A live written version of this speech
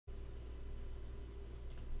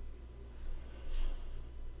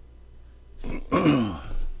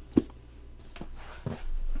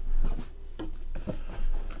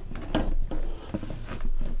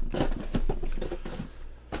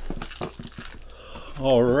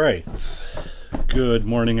All right. Good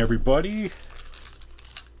morning, everybody.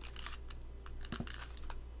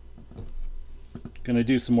 Gonna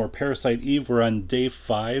do some more Parasite Eve. We're on day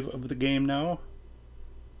 5 of the game now.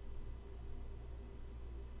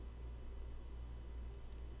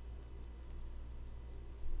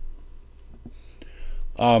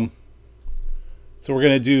 So we're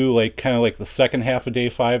gonna do like kind of like the second half of day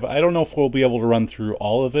 5. I don't know if we'll be able to run through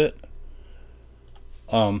all of it.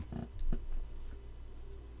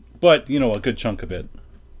 But you know, a good chunk of it.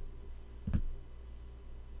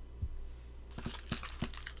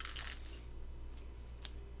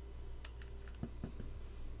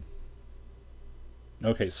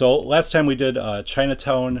 Okay, so last time we did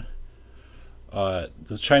Chinatown,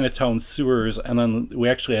 the Chinatown sewers, and then we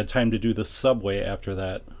actually had time to do the subway after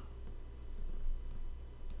that.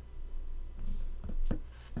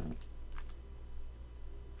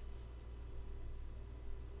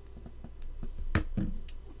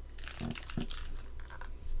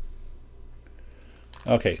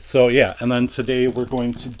 Okay, so yeah, and then today we're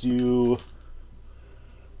going to do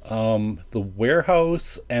the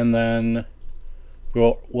warehouse, and then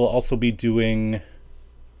we'll also be doing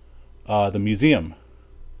the museum.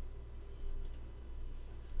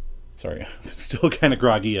 Sorry, I'm still kind of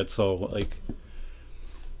groggy yet, so like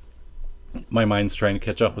my mind's trying to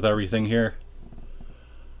catch up with everything here.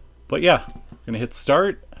 But yeah, we're gonna hit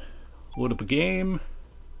start, load up a game,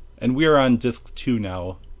 and we are on disc 2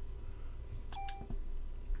 now.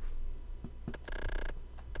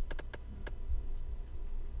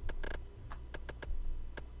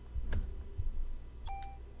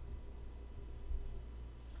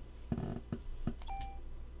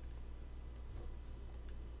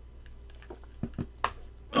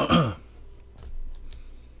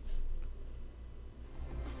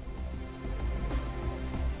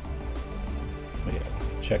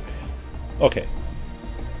 Check. Okay.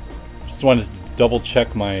 Just wanted to double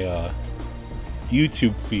check my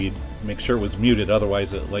YouTube feed, make sure it was muted,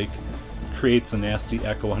 otherwise it like creates a nasty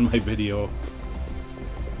echo on my video.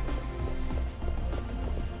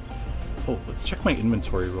 Oh, let's check my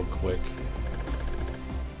inventory real quick.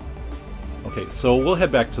 Okay, so we'll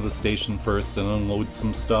head back to the station first and unload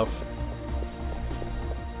some stuff.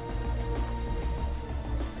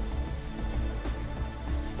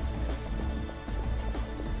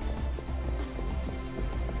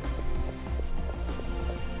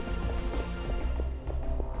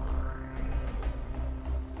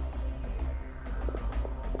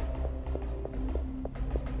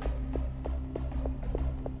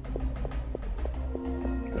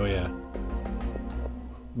 Oh yeah.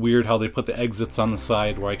 Weird how they put the exits on the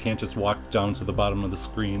side where I can't just walk down to the bottom of the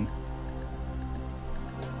screen.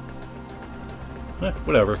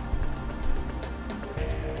 Whatever.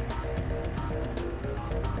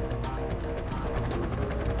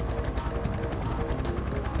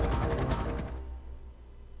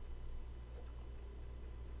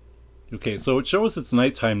 Okay, so it shows it's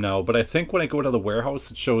nighttime now, but I think when I go to the warehouse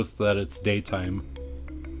it shows that it's daytime.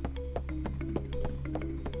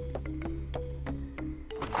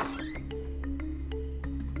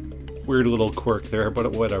 Weird little quirk there,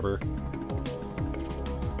 but whatever.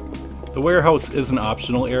 The warehouse is an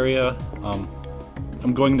optional area.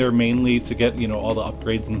 I'm going there mainly to get, you know, all the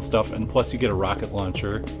upgrades and stuff, and plus you get a rocket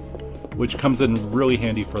launcher, which comes in really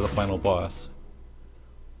handy for the final boss.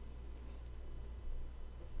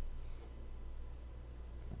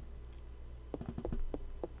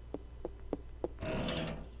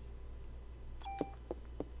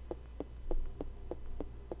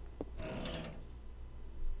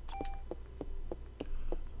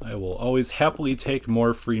 I will always happily take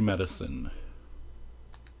more free medicine.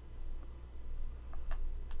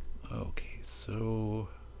 Okay, so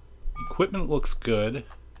equipment looks good.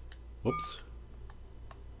 Whoops.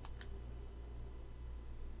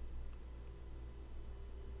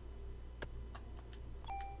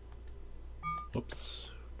 Whoops.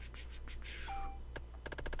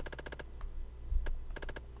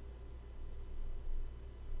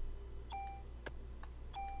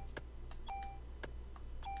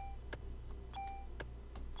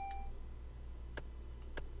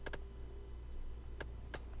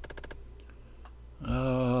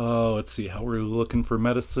 Let's see, how we're looking for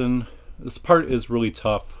medicine. This part is really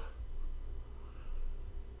tough.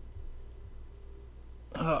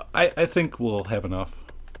 I think we'll have enough.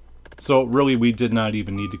 So really we did not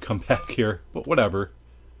even need to come back here, but whatever.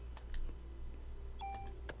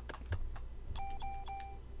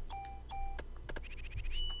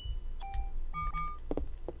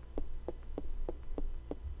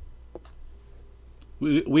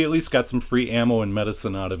 We at least got some free ammo and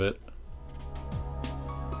medicine out of it.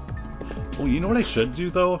 Oh, you know what I should do,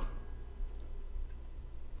 though?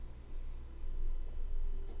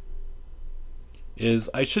 Is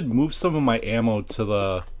I should move some of my ammo to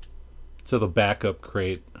the backup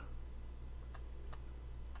crate.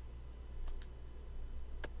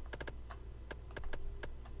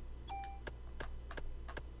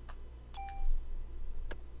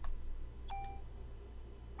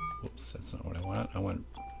 Oops, that's not what I want. I want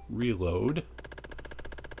reload.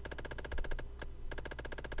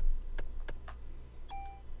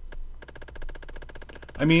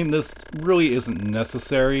 I mean, this really isn't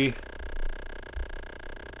necessary.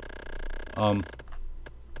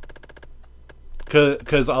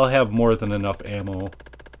 Because I'll have more than enough ammo.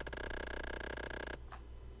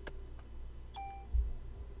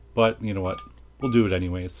 But, you know what? We'll do it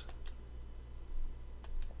anyways.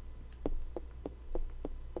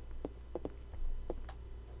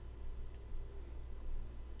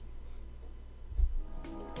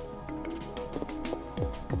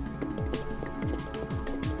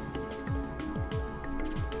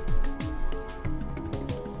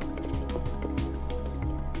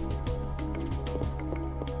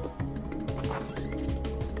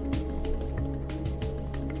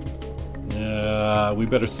 We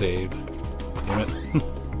better save. Damn it.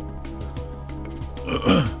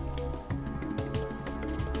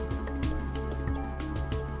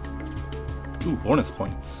 Ooh, bonus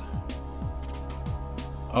points.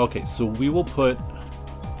 Okay, so we will put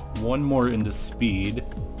one more into speed.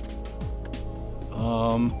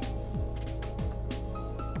 And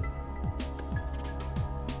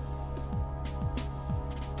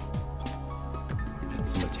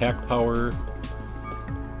some attack power.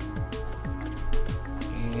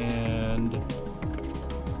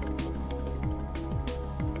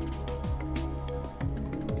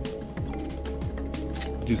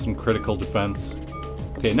 Do some critical defense.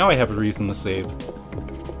 Okay, now I have a reason to save.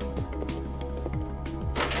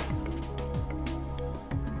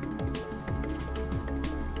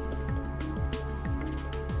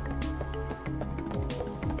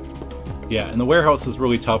 Yeah, and the warehouse is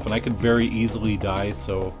really tough, and I could very easily die,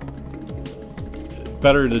 so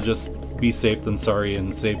better to just be safe than sorry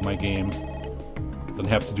and save my game than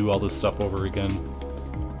have to do all this stuff over again.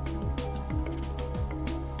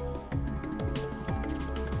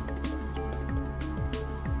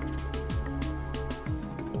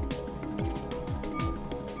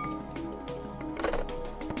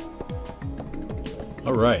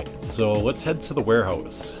 Alright, so let's head to the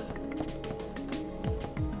warehouse.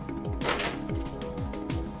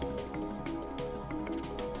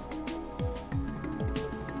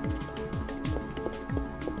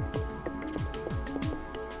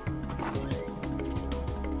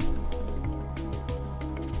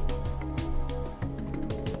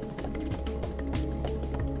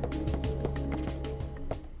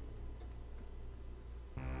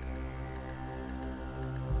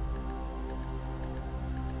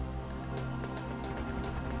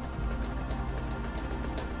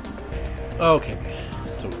 Okay,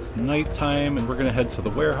 so it's nighttime and we're gonna head to the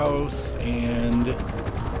warehouse and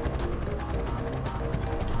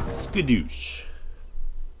skadoosh.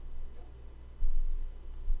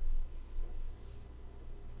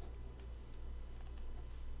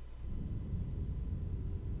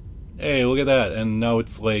 Hey, look at that, and now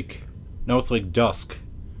it's like dusk.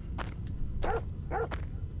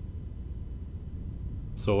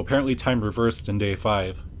 So apparently time reversed in day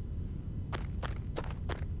 5.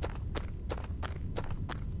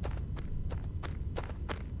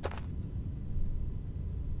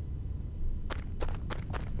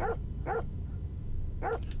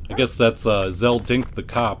 I guess that's Zell Dink the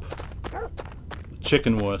cop.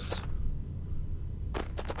 Chicken wuss.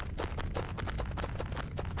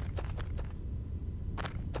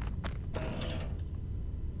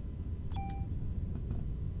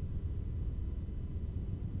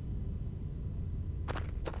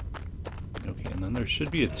 Okay, and then there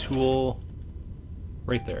should be a tool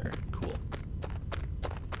right there. Cool.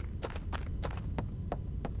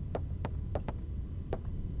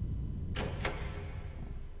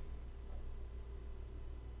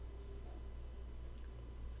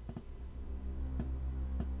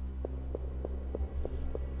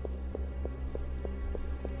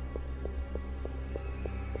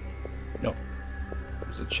 No.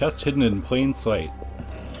 There's a chest hidden in plain sight.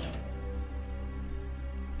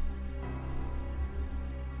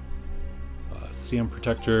 CM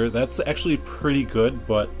Protector. That's actually pretty good,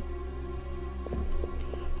 but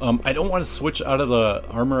I don't want to switch out of the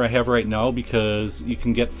armor I have right now because you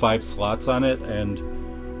can get 5 slots on it, and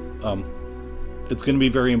it's going to be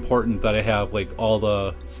very important that I have like all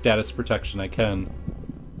the status protection I can.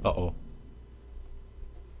 Uh-oh.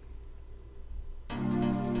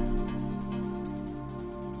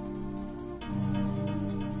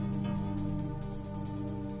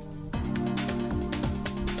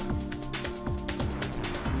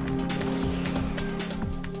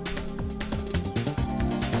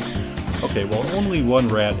 Okay, well, only one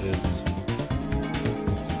rat is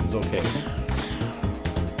okay.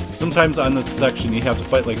 Sometimes on this section you have to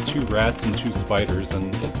fight like 2 rats and 2 spiders,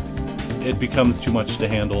 and it becomes too much to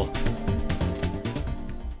handle.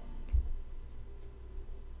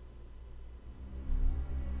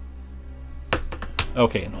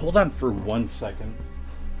 Okay, and hold on for 1 second.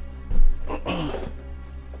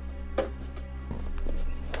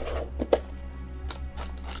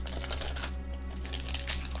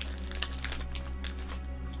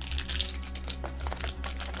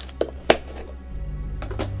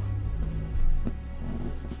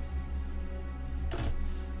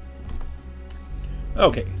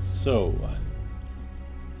 Okay, so...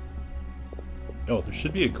 oh, there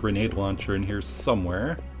should be a grenade launcher in here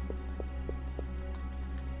somewhere.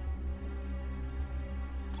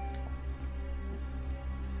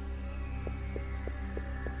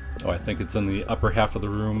 Oh, I think it's in the upper half of the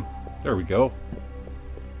room. There we go.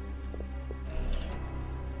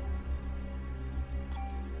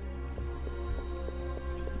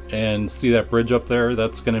 And see that bridge up there?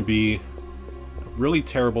 That's going to be a really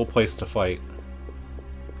terrible place to fight.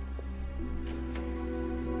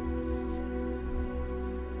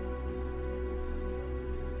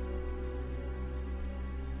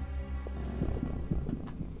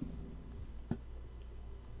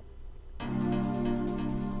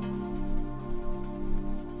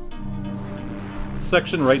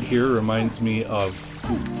 Section right here reminds me of...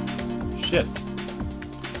 ooh, shit.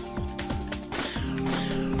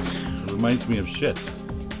 It reminds me of shit.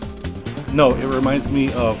 No, it reminds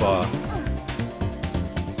me of, wow,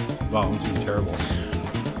 I'm doing terrible.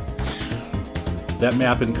 That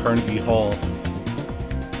map in Carnegie Hall.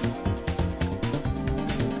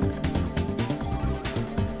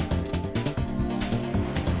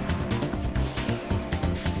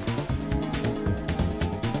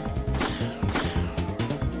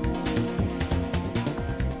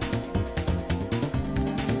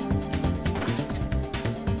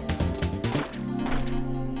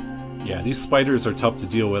 Yeah, these spiders are tough to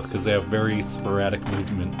deal with because they have very sporadic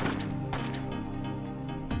movement.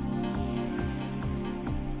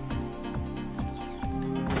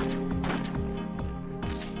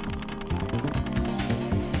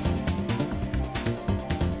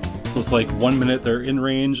 So it's like 1 minute they're in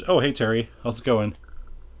range. Oh, hey Terry, how's it going?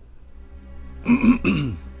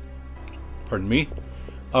 Pardon me?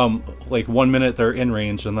 Like 1 minute they're in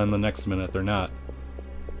range and then the next minute they're not.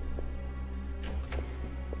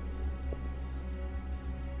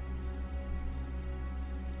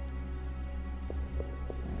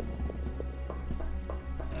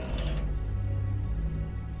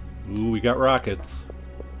 Ooh, we got rockets.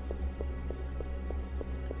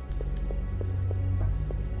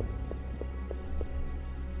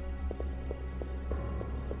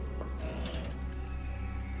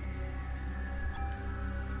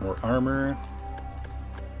 More armor.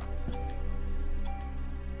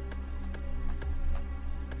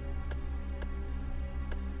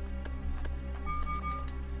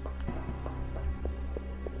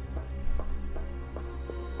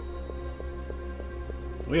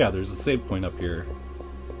 Oh yeah, there's a save point up here.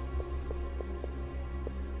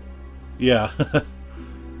 Yeah.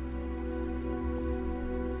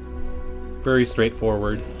 Very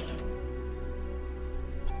straightforward.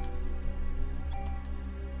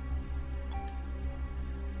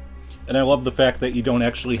 And I love the fact that you don't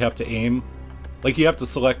actually have to aim. Like, you have to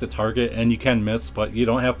select a target and you can miss, but you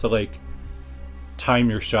don't have to, like, time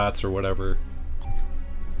your shots or whatever.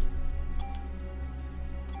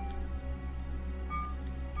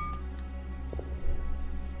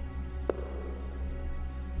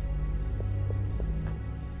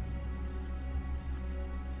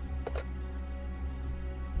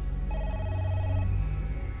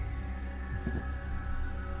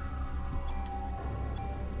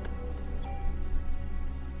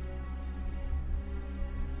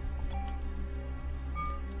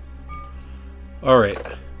 Alright.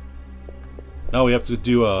 Now we have to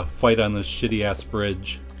do a fight on this shitty-ass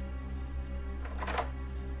bridge.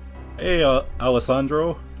 Hey,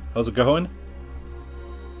 Alessandro. How's it going?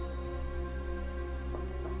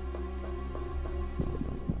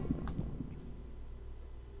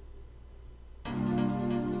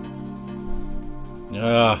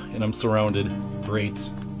 Ah, and I'm surrounded. Great.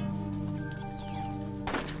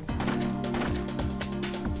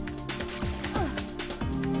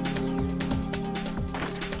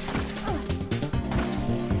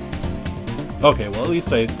 Okay, well at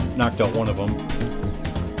least I knocked out one of them.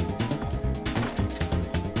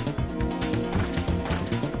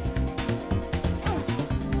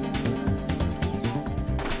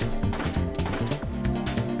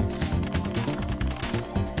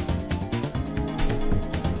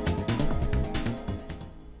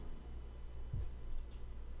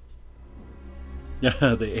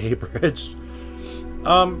 Yeah, the A bridge.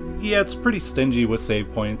 Yeah, it's pretty stingy with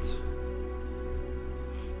save points.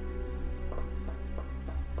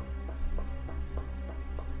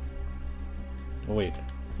 Oh, wait,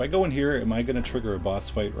 if I go in here, am I going to trigger a boss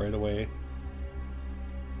fight right away?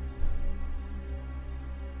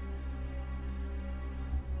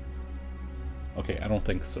 Okay, I don't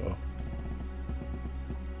think so.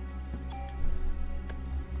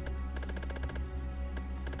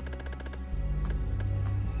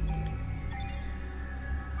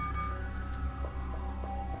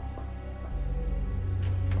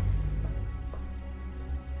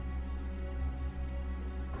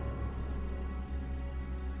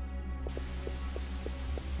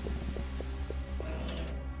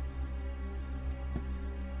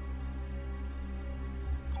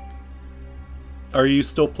 Are you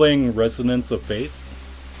still playing Resonance of Fate?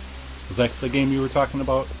 Is that the game you were talking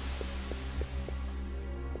about?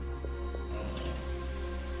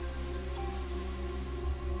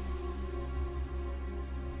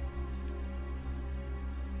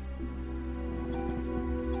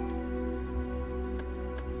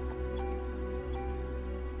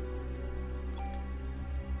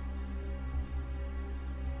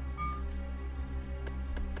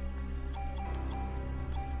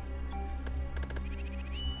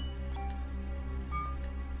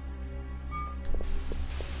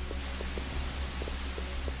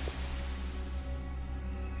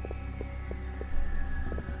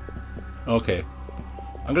 Okay.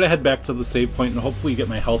 I'm gonna head back to the save point and hopefully get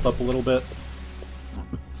my health up a little bit.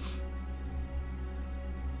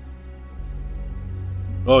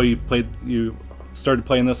 Oh, you started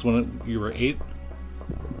playing this when you were 8?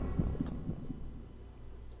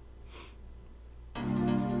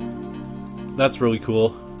 That's really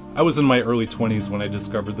cool. I was in my early 20s when I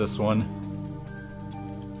discovered this one.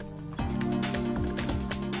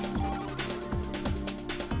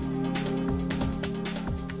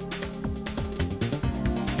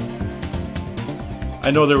 I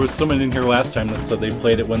know there was someone in here last time that said they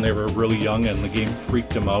played it when they were really young and the game freaked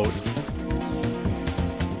them out.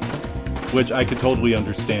 Which I could totally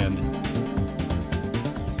understand.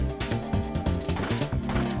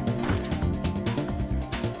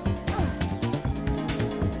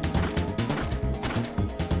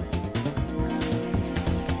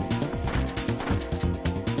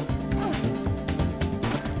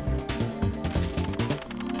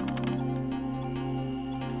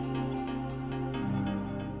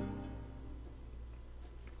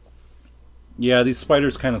 Yeah, these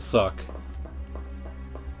spiders kind of suck.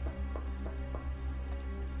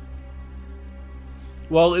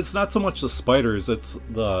 Well, it's not so much the spiders, it's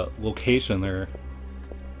the location there.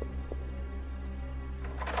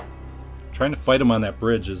 Trying to fight them on that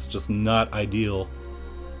bridge is just not ideal.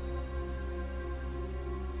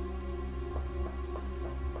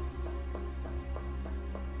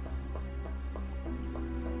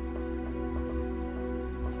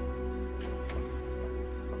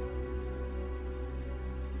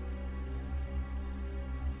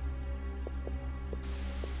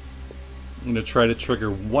 I'm going to try to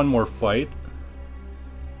trigger one more fight.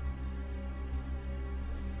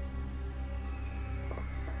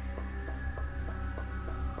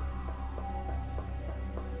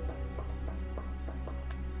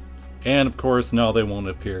 And of course, now they won't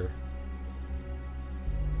appear.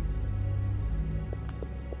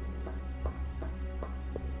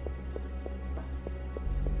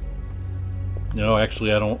 No,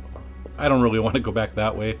 actually I don't really want to go back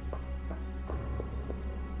that way.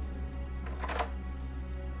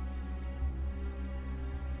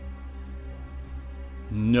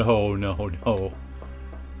 No, no, no.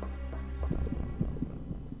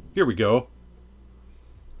 Here we go.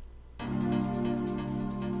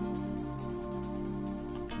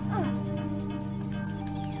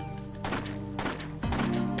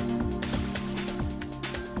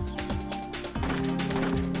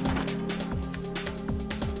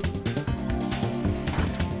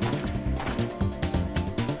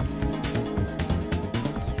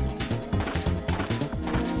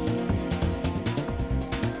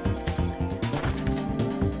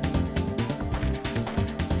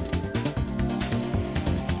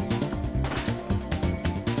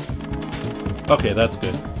 Okay, that's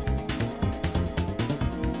good.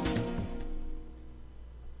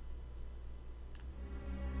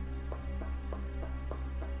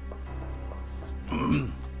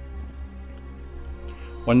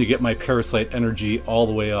 Wanted to get my Parasite energy all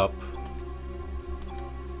the way up.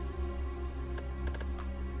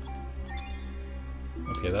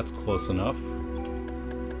 Okay, that's close enough.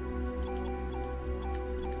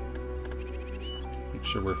 Make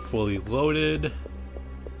sure we're fully loaded.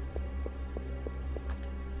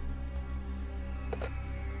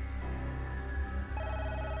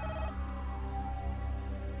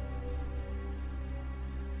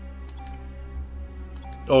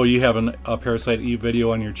 Oh, you have a Parasite Eve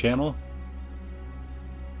video on your channel?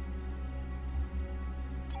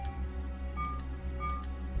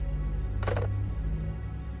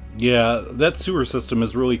 Yeah, that sewer system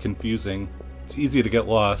is really confusing. It's easy to get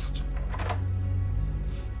lost.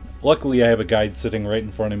 Luckily, I have a guide sitting right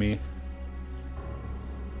in front of me.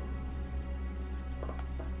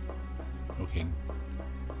 Okay.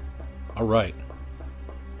 Alright.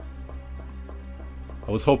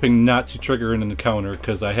 I was hoping not to trigger an encounter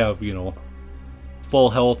because I have, you know, full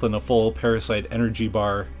health and a full Parasite energy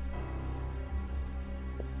bar.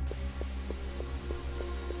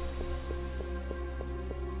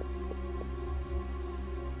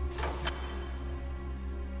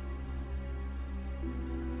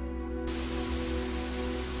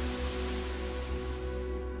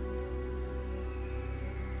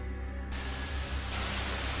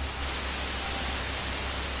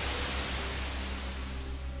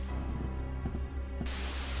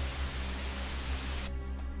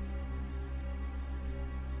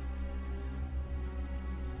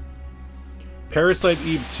 Parasite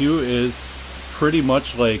Eve 2 is pretty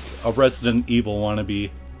much like a Resident Evil wannabe,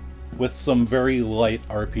 with some very light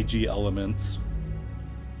RPG elements.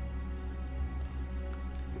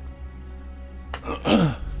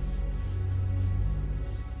 And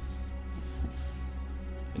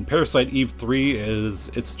Parasite Eve 3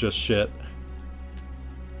 it's just shit.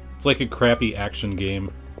 It's like a crappy action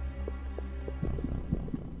game.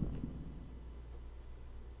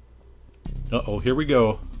 Uh-oh, here we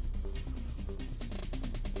go.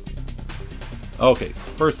 Okay, so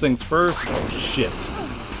first things first. Oh, shit.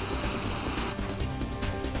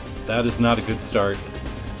 That is not a good start.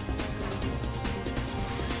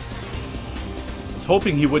 I was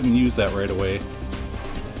hoping he wouldn't use that right away,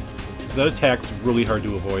 because that attack's really hard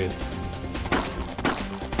to avoid.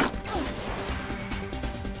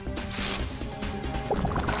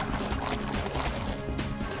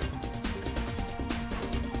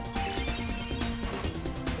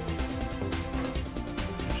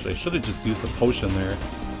 I should have just used a potion there.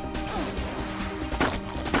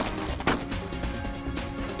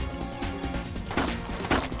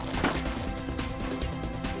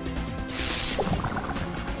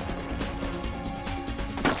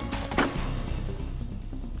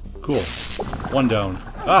 Cool. One down.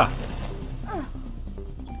 Ah!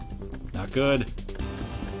 Not good.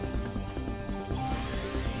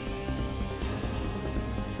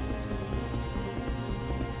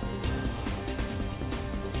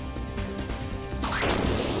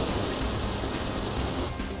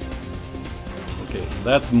 Okay,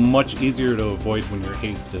 that's much easier to avoid when you're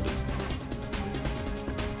hasted.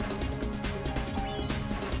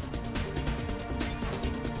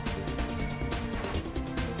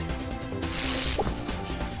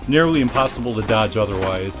 It's nearly impossible to dodge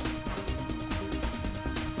otherwise.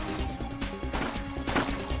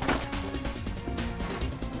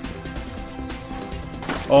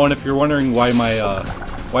 Oh, and if you're wondering why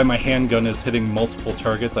my handgun is hitting multiple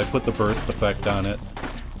targets, I put the burst effect on it.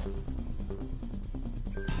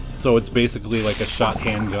 So it's basically like a shot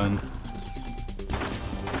handgun.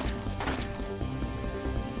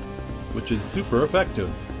 Which is super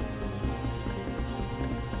effective.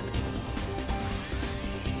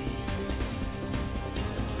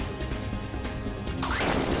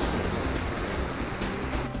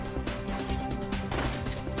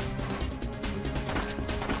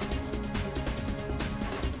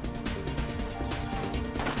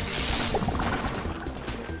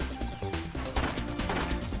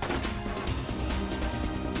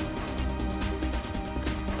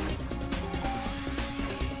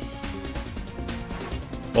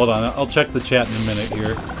 Hold on, I'll check the chat in a minute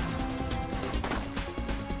here.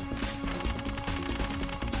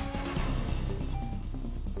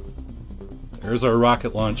 There's our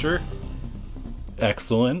rocket launcher.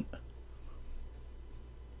 Excellent.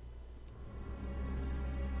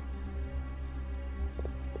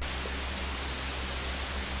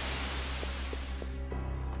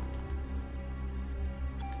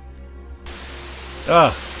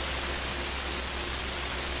 Ah!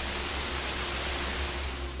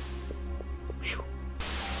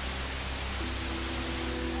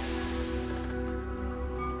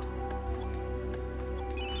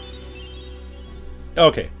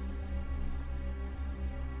 Okay.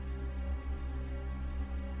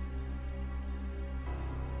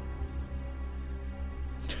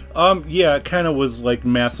 Yeah, it kind of was like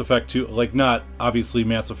Mass Effect 2, like not, obviously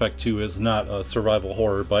Mass Effect 2 is not a survival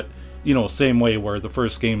horror, but, you know, same way where the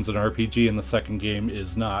first game's an RPG and the second game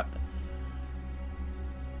is not.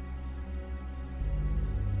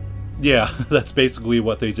 Yeah, that's basically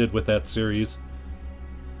what they did with that series.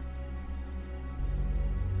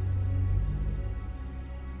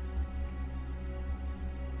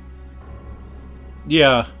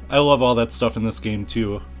 Yeah, I love all that stuff in this game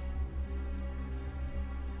too.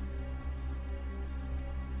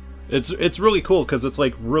 It's really cool because it's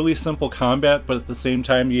like really simple combat, but at the same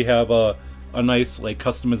time you have a nice like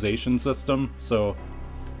customization system. So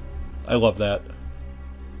I love that.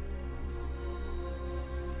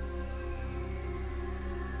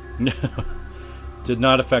 Did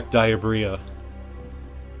not affect diarrhea.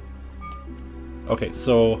 Okay,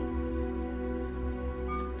 so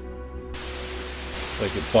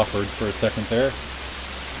like it buffered for a second there.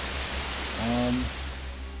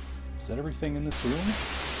 Is that everything in this room?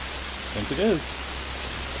 I think it is.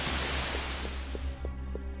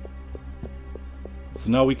 So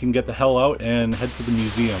now we can get the hell out and head to the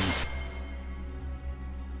museum.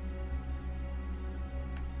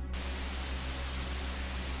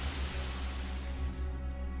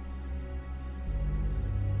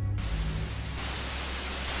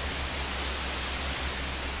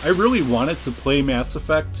 I really wanted to play Mass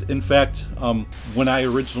Effect. In fact, when I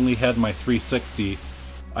originally had my 360,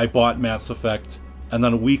 I bought Mass Effect, and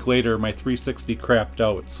then a week later my 360 crapped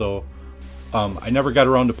out, so I never got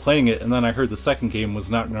around to playing it, and then I heard the second game was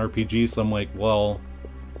not an RPG, so I'm like, well,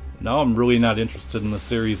 now I'm really not interested in the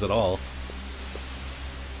series at all.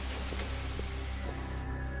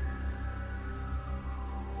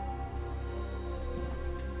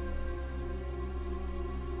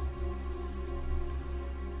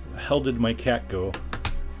 Hell did my cat go?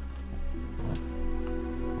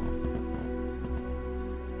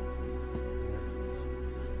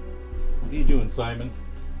 What are you doing, Simon?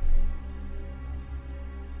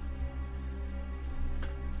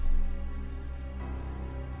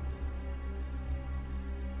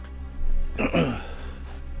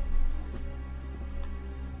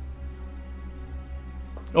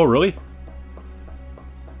 Oh, really?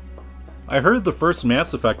 I heard the first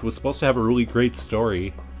Mass Effect was supposed to have a really great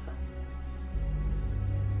story.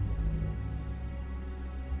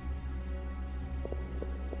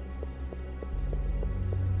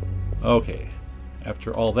 Okay,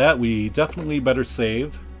 after all that, we definitely better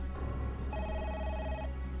save.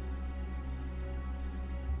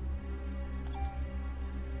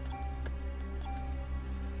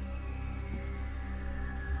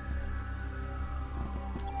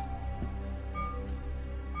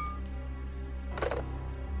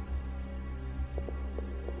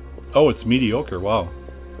 Oh, it's mediocre, wow.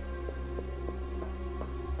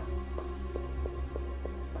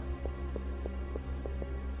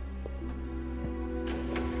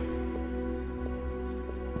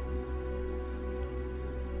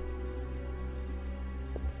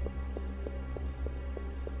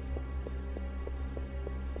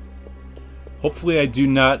 Hopefully I do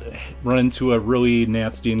not run into a really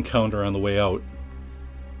nasty encounter on the way out.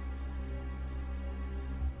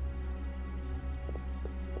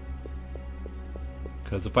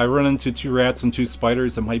 Because if I run into 2 rats and 2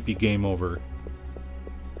 spiders, it might be game over.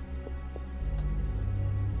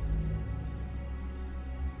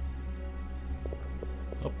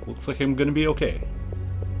 Oh, looks like I'm gonna be okay.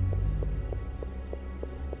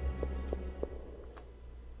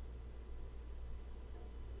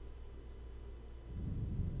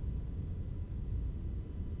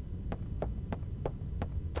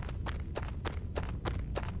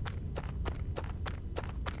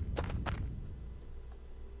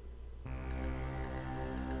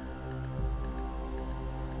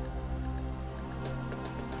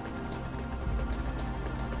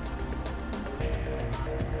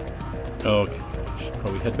 Okay, should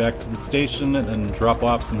probably head back to the station and then drop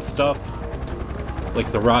off some stuff.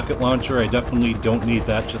 Like the rocket launcher, I definitely don't need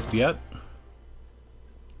that just yet.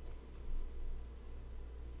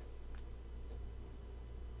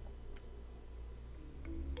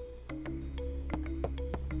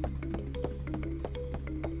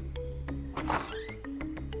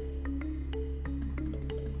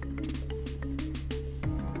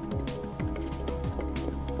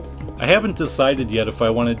 I haven't decided yet if I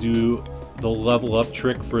want to do the level up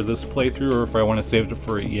trick for this playthrough or if I want to save it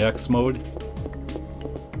for EX mode.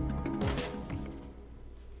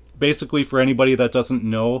 Basically, for anybody that doesn't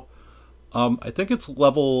know, I think it's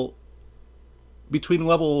between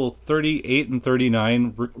level 38 and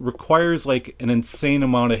 39 requires like an insane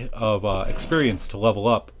amount of experience to level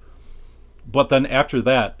up. But then after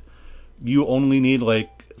that, you only need like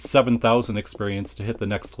 7,000 experience to hit the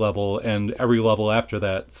next level, and every level after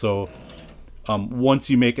that. So once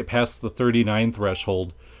you make it past the 39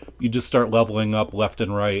 threshold, you just start leveling up left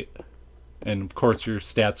and right, and of course your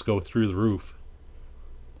stats go through the roof.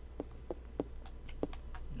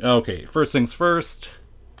 Okay, first things first.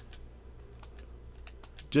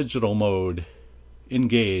 Digital mode.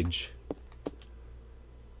 Engage.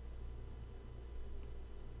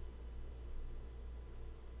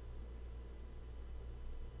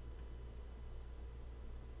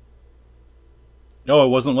 Oh, it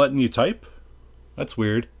wasn't letting you type? That's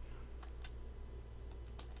weird.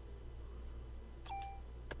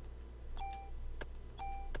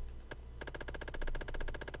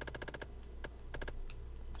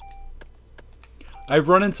 I've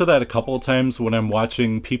run into that a couple of times when I'm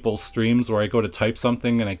watching people's streams where I go to type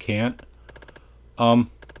something and I can't.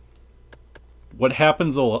 What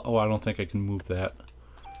happens... Oh, I don't think I can move that.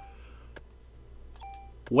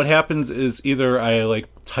 What happens is either I, like,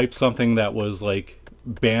 type something that was, like,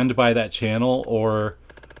 banned by that channel, or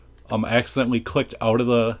I accidentally clicked out of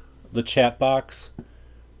the chat box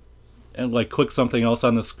and, like, click something else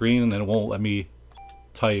on the screen and it won't let me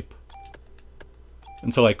type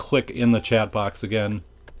until I click in the chat box again.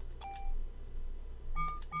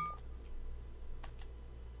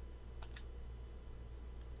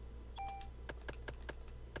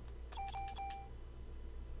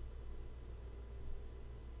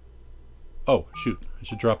 Oh, shoot. I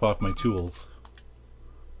should drop off my tools.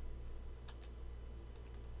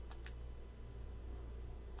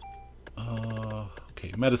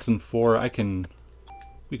 Okay, medicine 4. We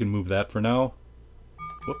can move that for now.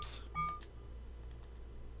 Whoops.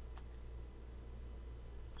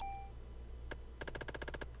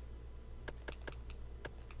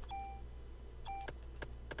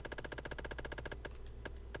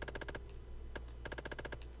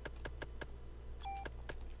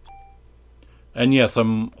 And yes,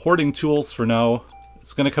 I'm hoarding tools for now.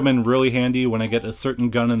 It's going to come in really handy when I get a certain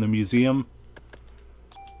gun in the museum.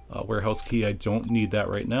 Warehouse key, I don't need that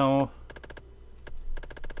right now.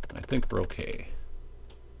 I think we're okay.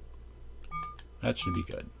 That should be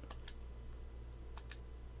good.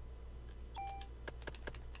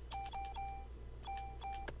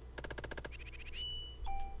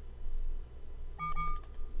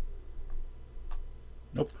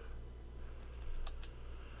 Nope.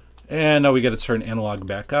 And now we got to turn analog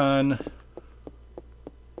back on.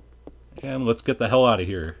 And let's get the hell out of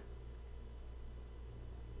here.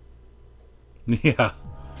 Yeah.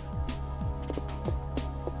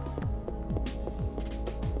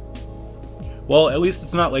 Well, at least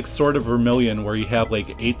it's not like Sword of Vermilion where you have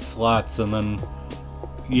like 8 slots and then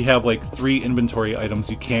you have like 3 inventory items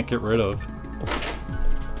you can't get rid of.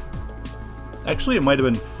 Actually, it might have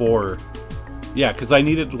been 4. Yeah, because I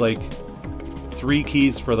needed like 3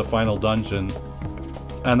 keys for the final dungeon.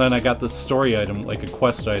 And then I got this story item, like a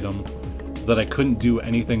quest item, that I couldn't do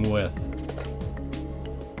anything with.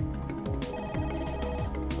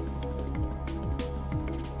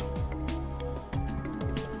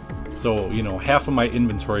 So, you know, half of my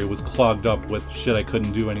inventory was clogged up with shit I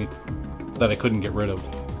couldn't do that I couldn't get rid of.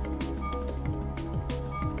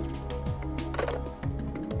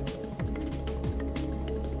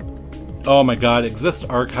 Oh my god, Exist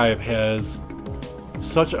Archive has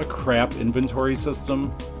such a crap inventory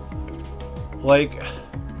system. Like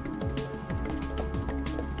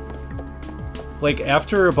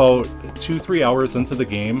after about 2-3 hours into the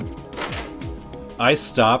game, I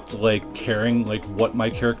stopped like caring like what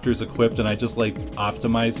my character's equipped and I just like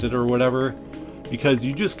optimized it or whatever, because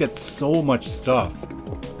you just get so much stuff.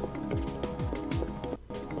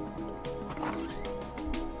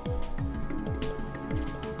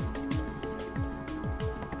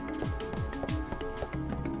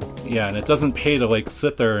 Yeah, and it doesn't pay to like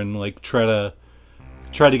sit there and like try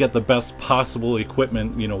to get the best possible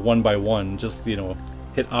equipment, you know, one by one. Just, you know,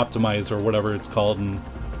 hit optimize or whatever it's called and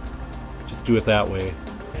just do it that way.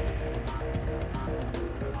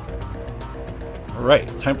 Alright,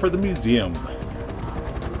 time for the museum.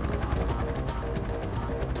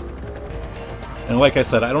 And like I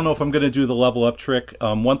said, I don't know if I'm going to do the level up trick.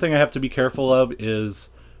 One thing I have to be careful of is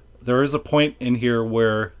there is a point in here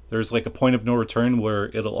where there's like a point of no return where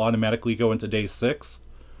it'll automatically go into day 6.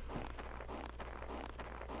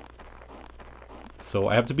 So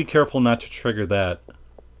I have to be careful not to trigger that.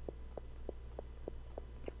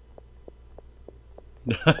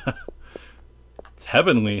 It's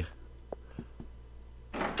heavenly.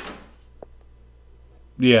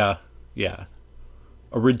 Yeah, yeah.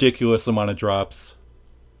 A ridiculous amount of drops.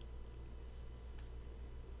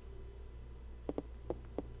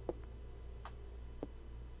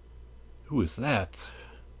 Who is that?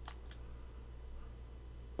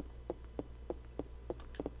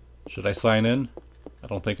 Should I sign in? I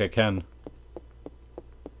don't think I can.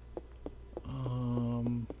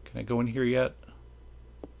 Can I go in here yet?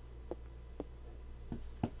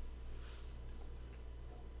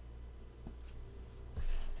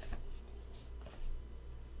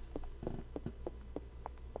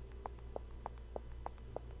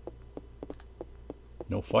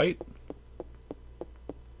 No fight?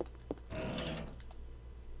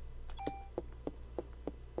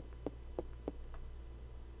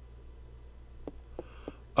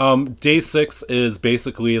 Day 6 is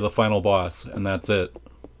basically the final boss, and that's it.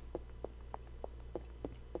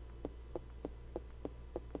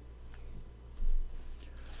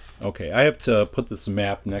 Okay, I have to put this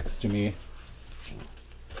map next to me.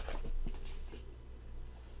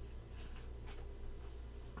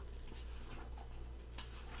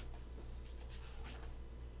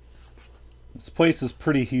 This place is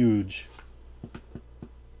pretty huge.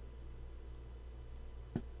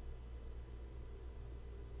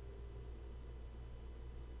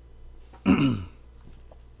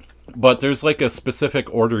 But there's like a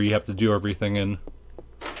specific order you have to do everything in.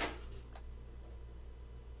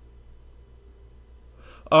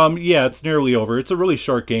 Yeah, it's nearly over. It's a really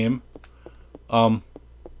short game. But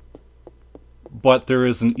there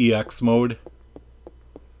is an EX mode,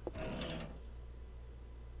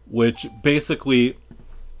 which basically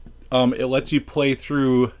it lets you play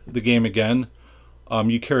through the game again.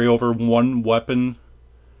 You carry over one weapon.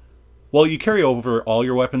 Well, you carry over all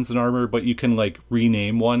your weapons and armor, but you can like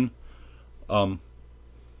rename one.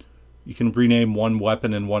 You can rename one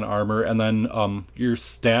weapon and one armor, and then your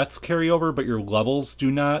stats carry over, but your levels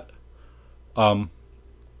do not.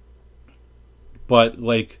 But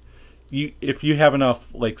like, if you have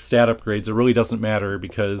enough like stat upgrades, it really doesn't matter,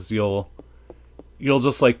 because you'll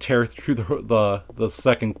just like tear through the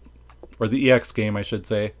second, or the EX game, I should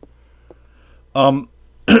say. And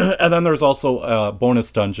then there's also a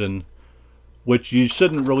bonus dungeon, which you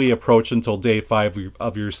shouldn't really approach until day 5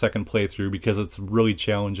 of your second playthrough, because it's really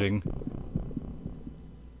challenging.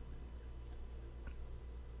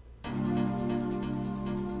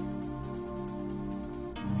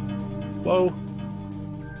 Whoa.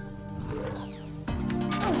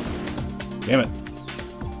 Damn it.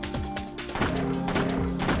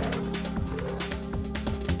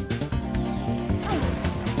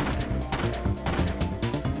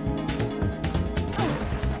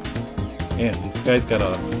 Man, these guys got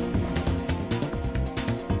a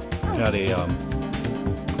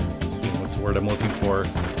what's the word I'm looking for?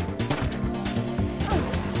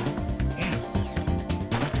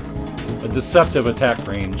 A deceptive attack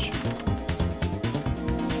range.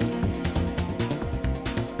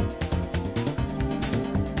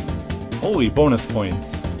 Holy bonus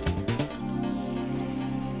points.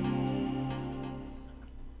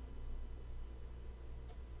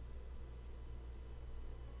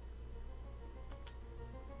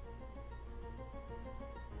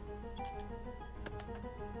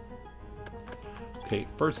 Okay,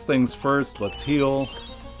 first things first, let's heal.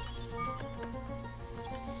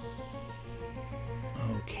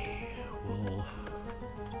 Okay, we'll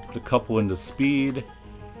put a couple into speed.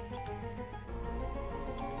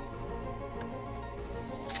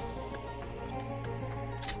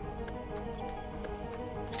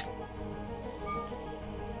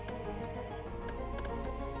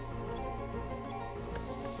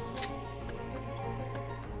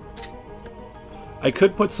 I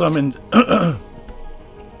could put some in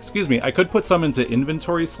excuse me, I could put some into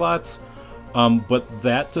inventory slots, but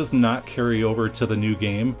that does not carry over to the new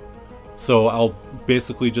game. So I'll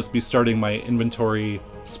basically just be starting my inventory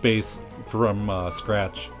space from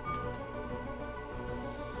scratch.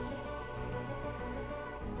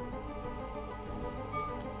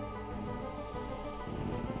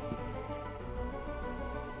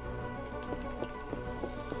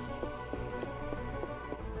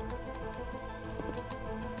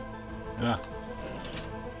 Ah.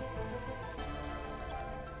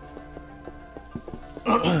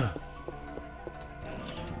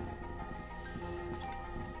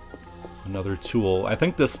 Another tool. I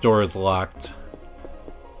think this door is locked.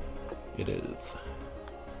 It is.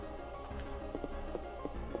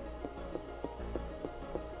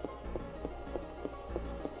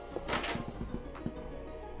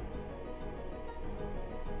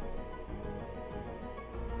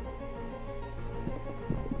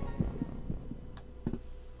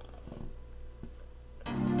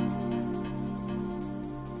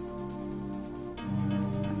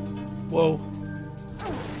 Whoa.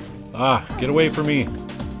 Ah, get away from me.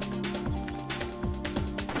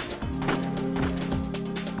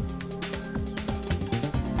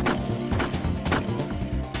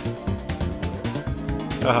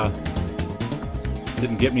 Haha.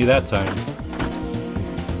 Didn't get me that time.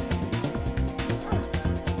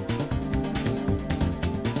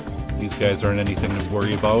 These guys aren't anything to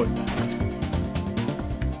worry about.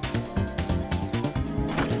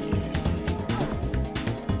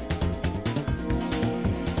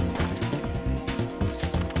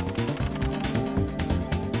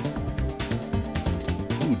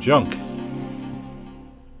 Junk.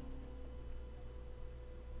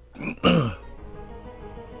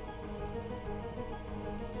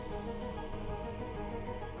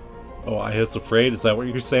 Oh, I was afraid? Is that what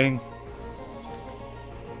you're saying?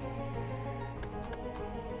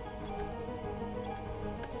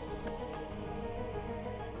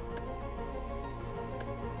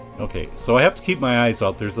 Okay, so I have to keep my eyes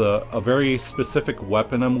out. There's a very specific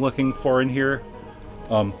weapon I'm looking for in here.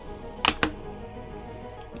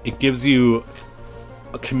 It gives you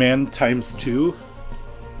a command ×2.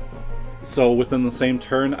 So within the same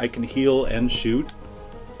turn, I can heal and shoot.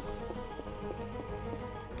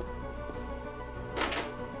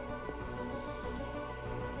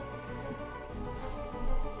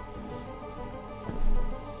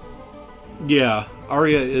 Yeah,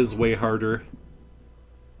 Arya is way harder.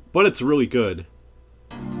 But it's really good.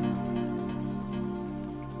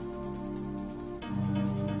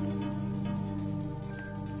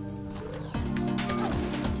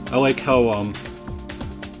 I like how,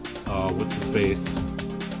 what's his face?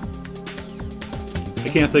 I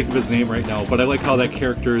can't think of his name right now, but I like how that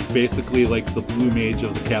character is basically like the Blue Mage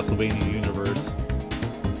of the Castlevania universe.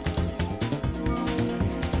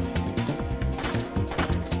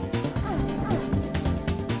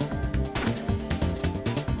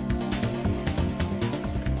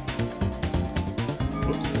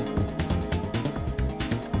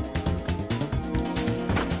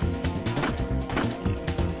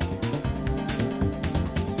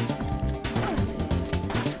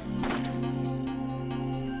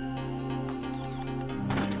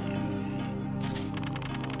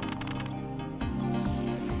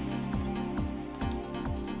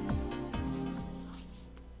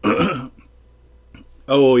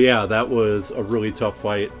 Oh yeah, that was a really tough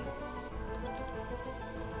fight.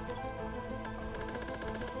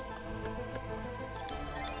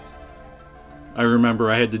 I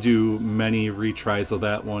remember I had to do many retries of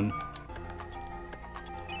that one.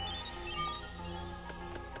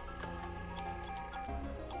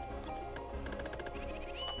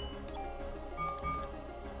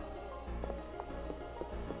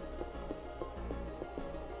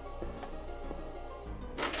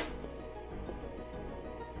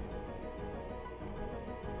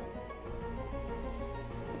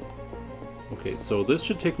 Okay, so this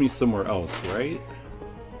should take me somewhere else, right?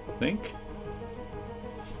 I think.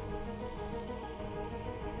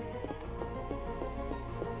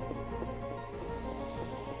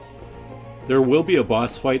 There will be a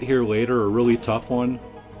boss fight here later, a really tough one.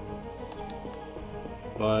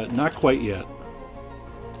 But not quite yet.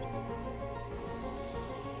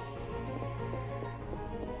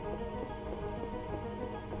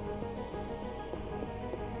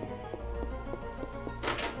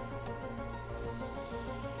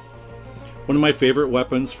 One of my favorite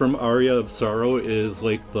weapons from Aria of Sorrow is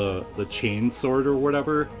like the chain sword or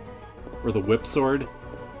whatever, or the whip sword.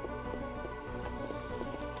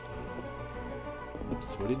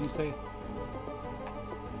 Oops, what did you say?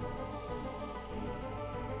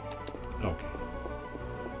 Okay.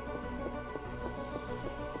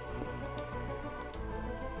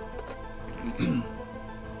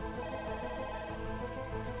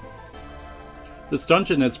 This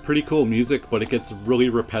dungeon has pretty cool music, but it gets really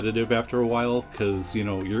repetitive after a while, because, you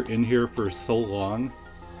know, you're in here for so long.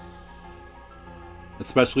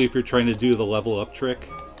 Especially if you're trying to do the level up trick.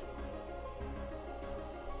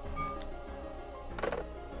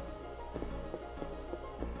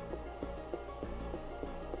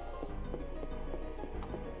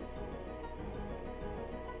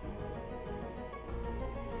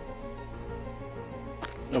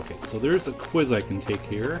 Okay, so there's a quiz I can take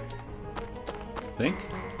here. I think.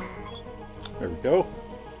 There we go.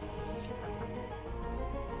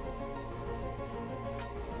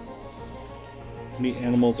 Any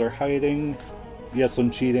animals are hiding. Yes,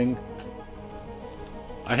 I'm cheating.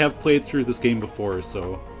 I have played through this game before,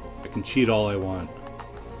 so I can cheat all I want.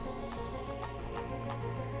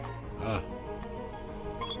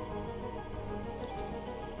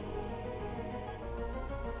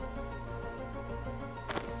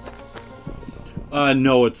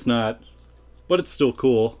 No, it's not. But it's still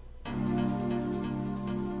cool.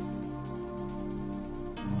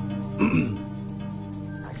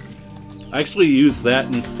 I actually used that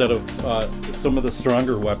instead of some of the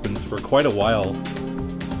stronger weapons for quite a while.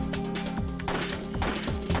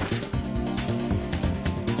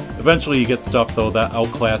 Eventually you get stuff, though, that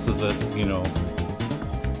outclasses it, you know,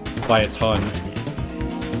 by a ton.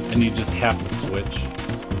 And you just have to switch.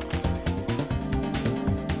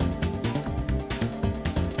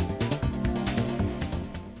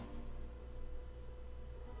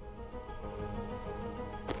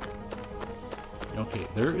 Okay,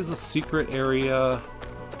 there is a secret area.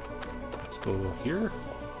 Let's go here.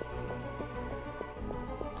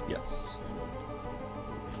 Yes.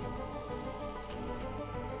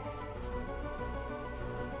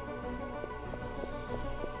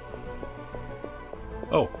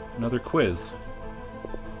 another quiz.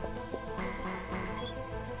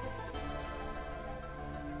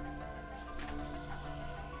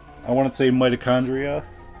 I want to say mitochondria.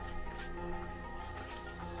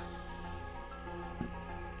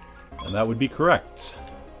 And that would be correct.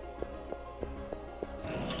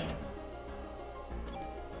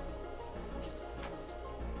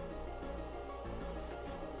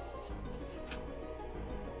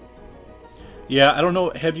 Yeah, I don't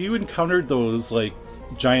know. Have you encountered those, like,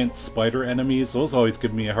 giant spider enemies? Those always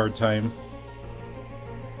give me a hard time.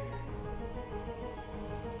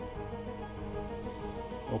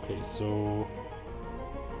 Okay, so...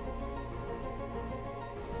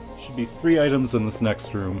 should be 3 items in this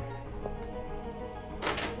next room.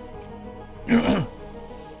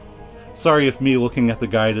 Sorry if me looking at the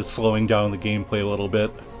guide is slowing down the gameplay a little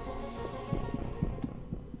bit.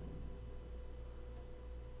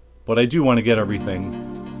 But I do want to get everything.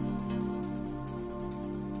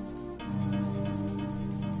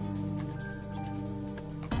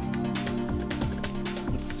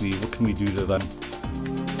 Let's see, what can we do to them?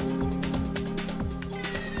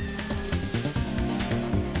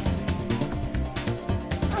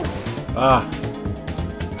 Ah!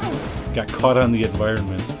 Got caught on the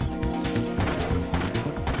environment.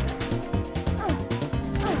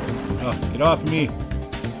 Oh, get off me!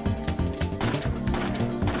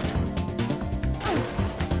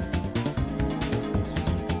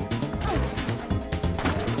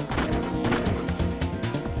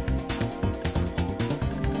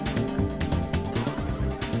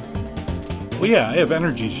 Well, yeah, I have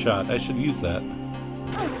energy shot. I should use that.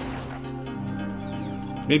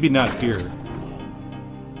 Maybe not here.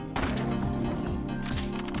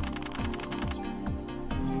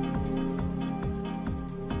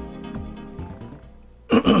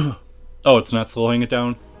 Oh, it's not slowing it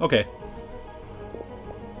down? Okay.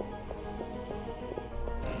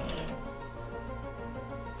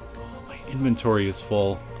 Oh, my inventory is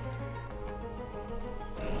full.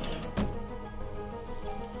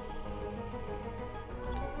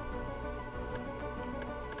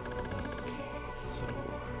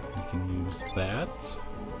 That.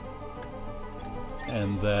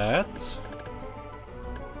 And that.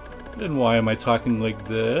 Then why am I talking like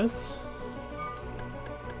this?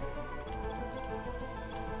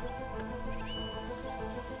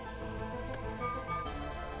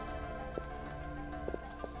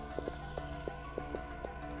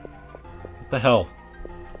 What the hell?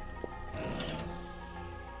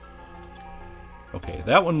 Okay,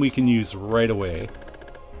 that one we can use right away.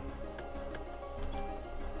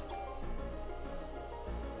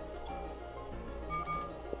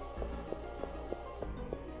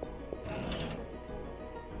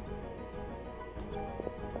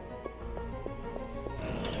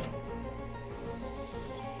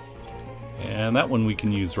 And that one we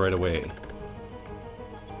can use right away.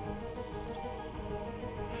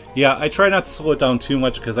 Yeah, I try not to slow it down too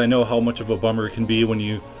much because I know how much of a bummer it can be when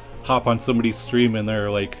you hop on somebody's stream and they're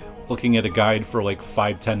like looking at a guide for like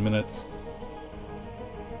 5-10 minutes.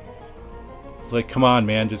 It's like, come on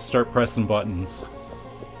man, just start pressing buttons.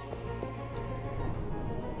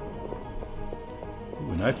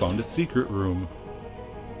 Ooh, and I found a secret room.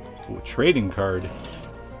 Ooh, a trading card.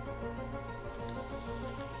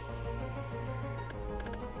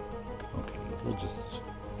 We'll just...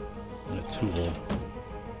 and a tool.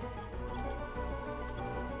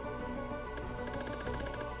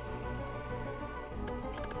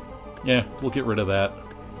 Yeah, we'll get rid of that.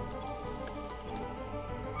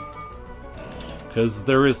 Because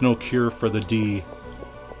there is no cure for the D.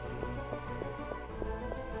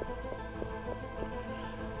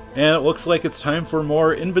 And it looks like it's time for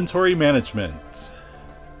more inventory management.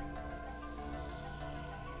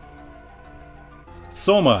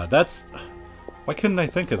 Soma, that's... why couldn't I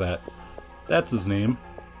think of that? That's his name.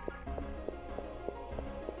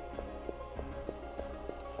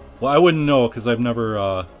 Well, I wouldn't know because I've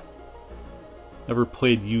never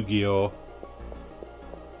played Yu-Gi-Oh!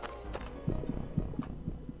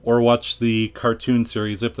 Or watched the cartoon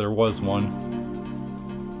series if there was one.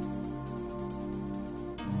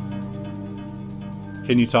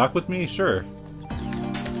 Can you talk with me? Sure.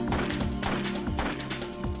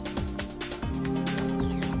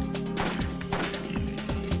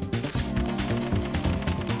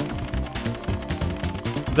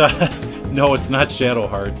 No, it's not Shadow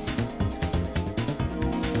Hearts.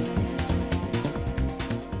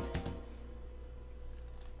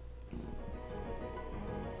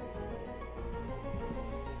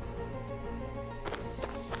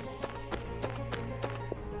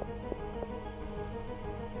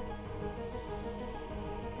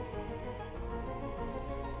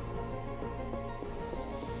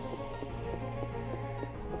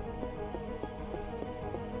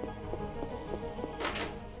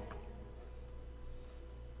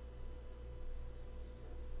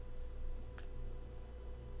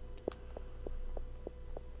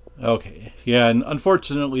 Okay, yeah, and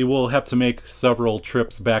unfortunately we'll have to make several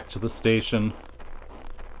trips back to the station.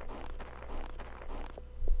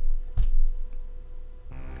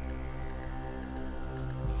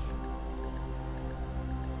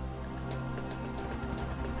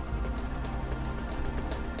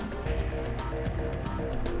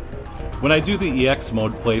 When I do the EX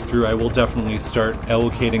mode playthrough, I will definitely start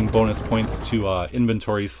allocating bonus points to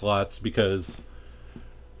inventory slots because,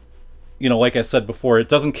 you know, like I said before, it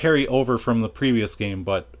doesn't carry over from the previous game,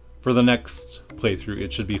 but for the next playthrough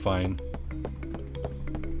it should be fine.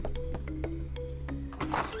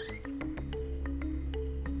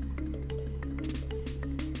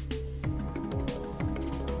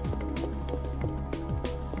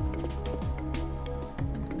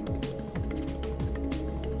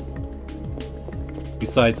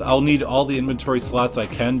 Besides, I'll need all the inventory slots I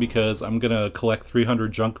can because I'm gonna collect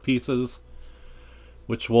 300 junk pieces,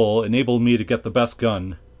 which will enable me to get the best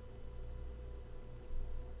gun.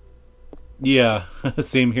 Yeah,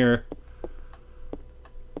 same here.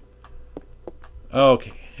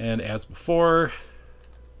 Okay, and as before...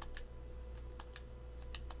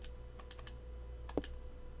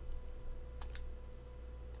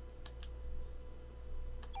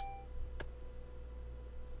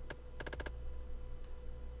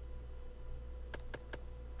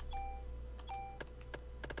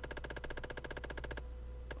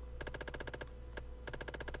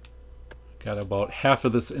 Got about half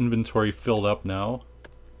of this inventory filled up now.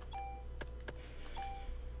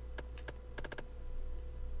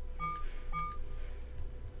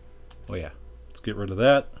 Oh yeah, let's get rid of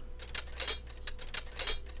that.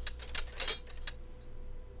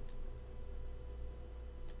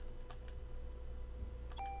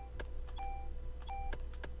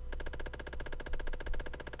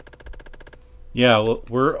 Yeah,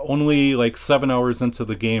 we're only like 7 hours into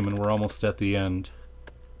the game and we're almost at the end.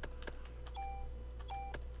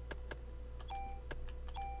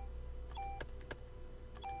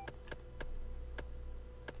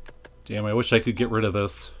 Damn, I wish I could get rid of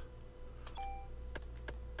this.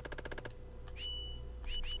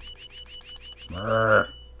 Brr.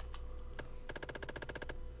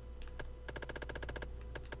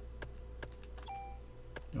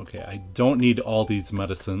 Okay, I don't need all these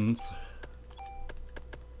medicines.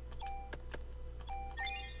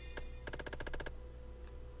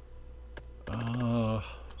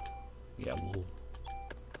 Yeah, we'll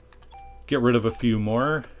get rid of a few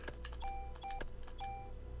more.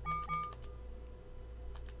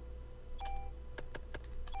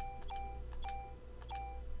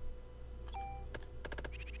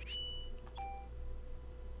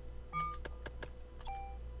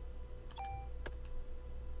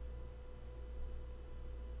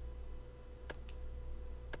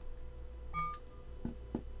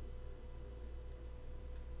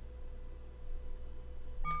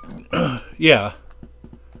 Yeah.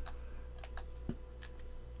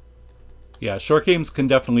 Yeah, short games can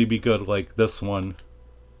definitely be good, like this one.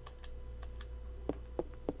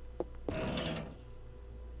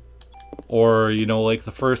 Or, you know, like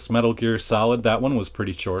the first Metal Gear Solid, that one was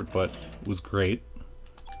pretty short, but it was great.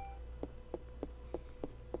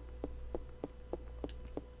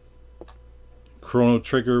 Chrono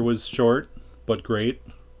Trigger was short, but great.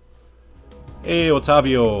 Hey,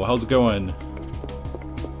 Otavio, how's it going?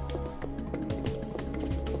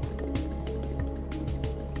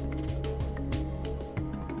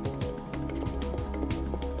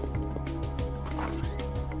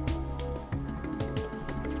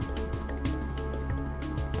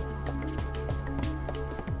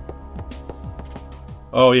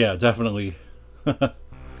 Oh yeah, definitely.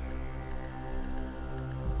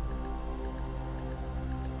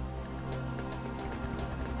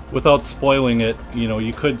 Without spoiling it, you know,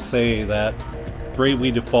 you could say that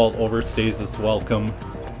Bravely Default overstays its welcome.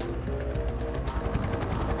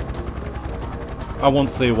 I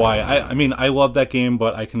won't say why. I mean, I love that game,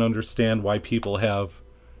 but I can understand why people have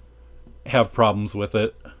problems with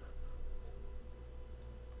it.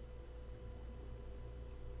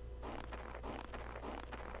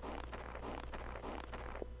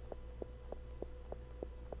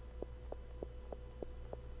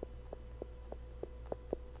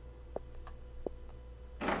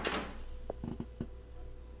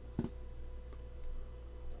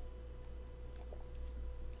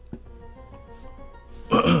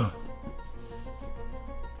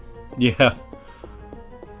 Yeah.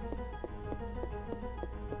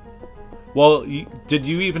 Well, did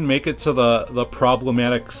you even make it to the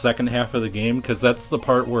problematic second half of the game? Because that's the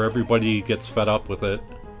part where everybody gets fed up with it.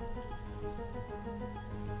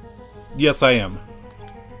 Yes, I am.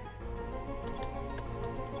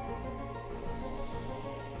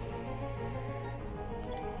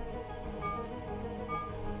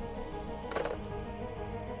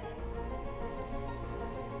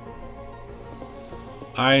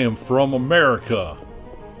 I am from America.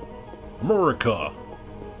 America.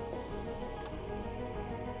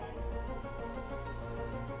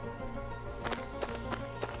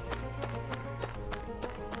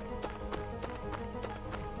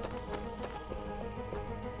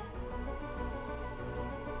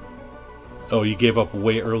 Oh, you gave up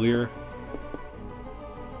way earlier?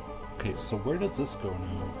 Okay, so where does this go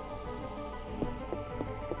now?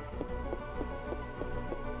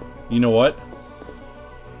 You know what?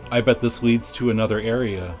 I bet this leads to another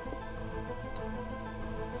area.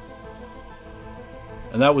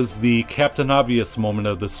 And that was the Captain Obvious moment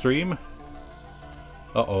of the stream.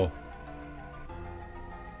 Uh-oh.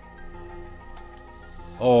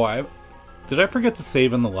 Oh, did I forget to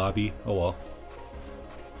save in the lobby? Oh well.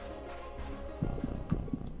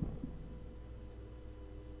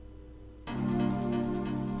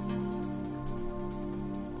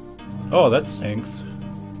 Oh, that stinks.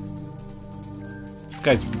 This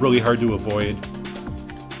guy's really hard to avoid.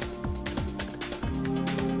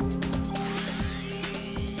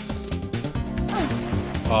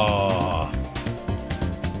 Ah.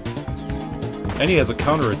 And he has a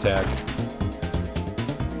counterattack.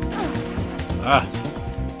 Ah.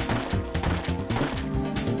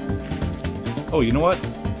 Oh, you know what?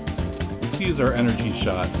 Let's use our energy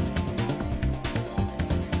shot.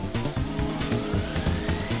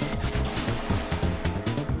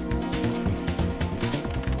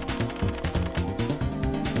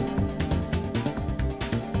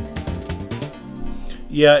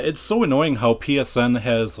 Yeah, it's so annoying how PSN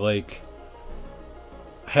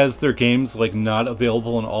has their games like not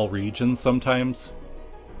available in all regions sometimes.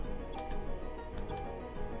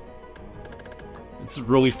 It's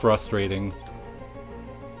really frustrating.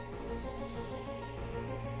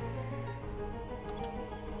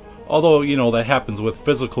 Although, you know, that happens with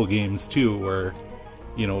physical games too, where,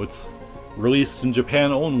 you know, it's released in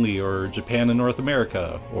Japan only, or Japan and North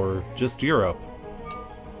America, or just Europe.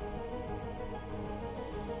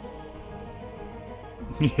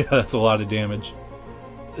 Yeah, that's a lot of damage.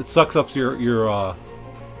 It sucks up your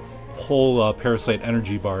whole Parasite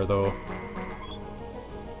energy bar, though.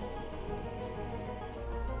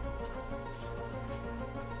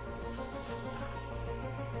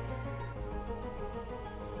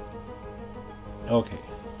 Okay.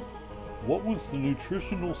 What was the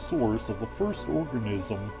nutritional source of the first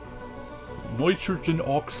organism? Nitrogen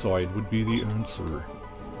oxide would be the answer.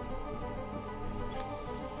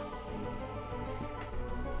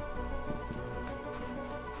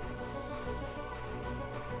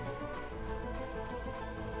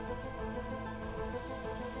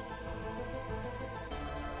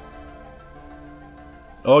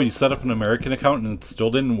 Oh, you set up an American account and it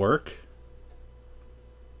still didn't work?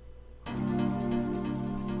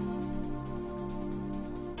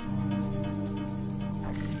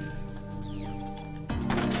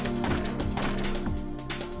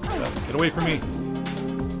 Get away from me!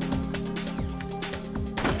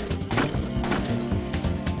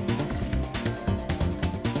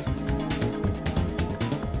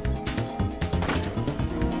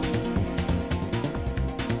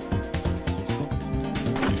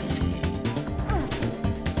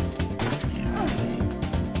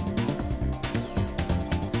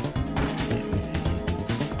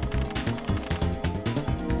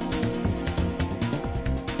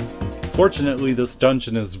 Fortunately, this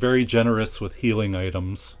dungeon is very generous with healing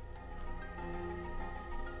items.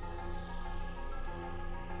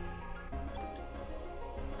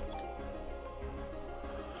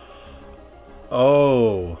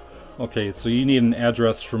 Oh, okay, so you need an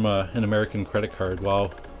address from an American credit card.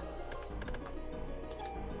 Wow.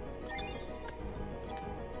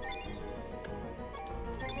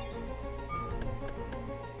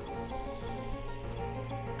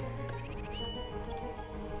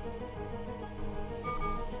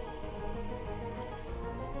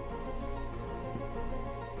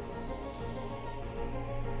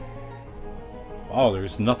 Oh,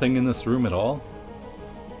 there's nothing in this room at all?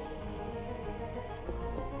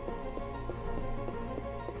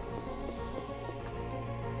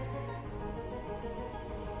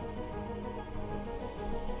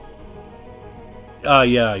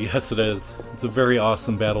 Yeah, yes it is. It's a very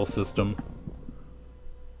awesome battle system.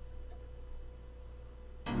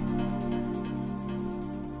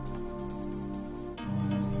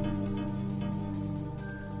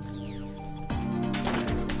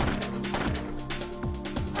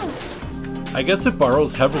 I guess it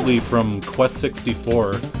borrows heavily from Quest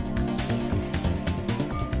 64,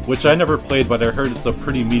 which I never played, but I heard it's a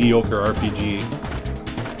pretty mediocre RPG.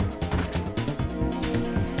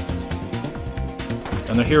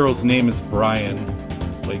 And the hero's name is Brian.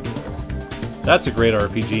 Like, That's a great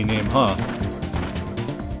RPG name, huh?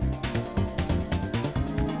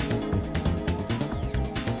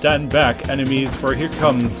 Stand back, enemies, for here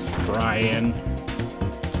comes Brian.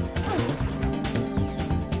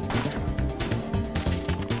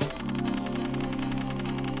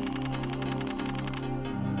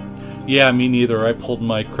 Yeah, me neither. I pulled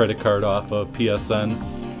my credit card off of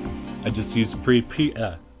PSN. I just used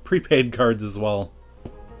prepaid cards as well.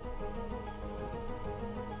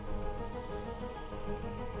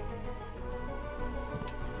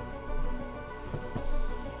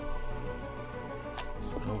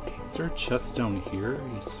 Okay, is there a chest down here?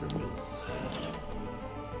 Yes, there is.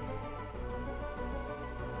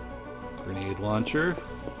 Grenade launcher.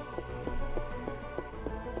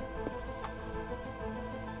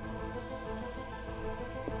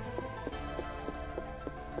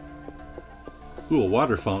 Ooh, a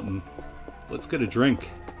water fountain. Let's get a drink.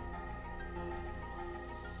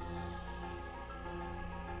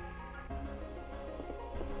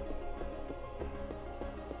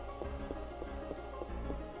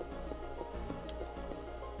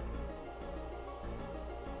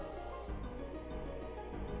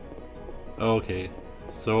 Okay,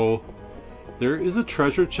 so there is a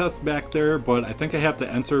treasure chest back there, but I think I have to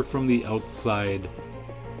enter from the outside.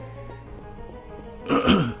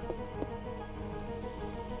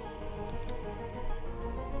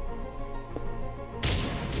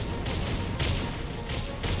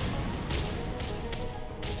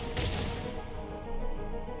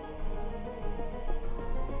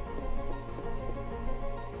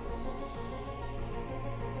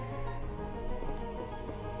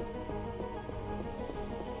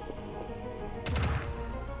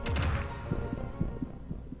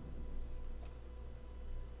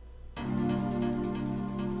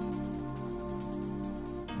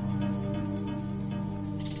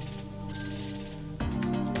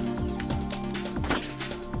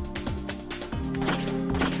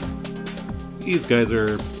 These guys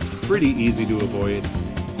are pretty easy to avoid.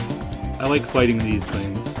 I like fighting these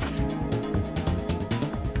things.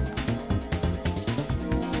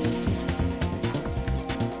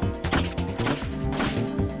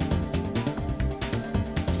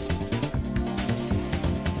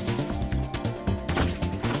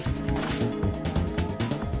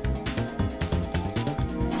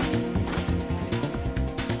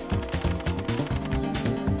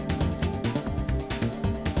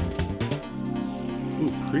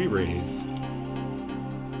 Pre-raise.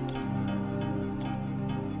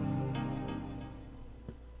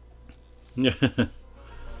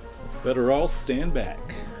 Better all stand back.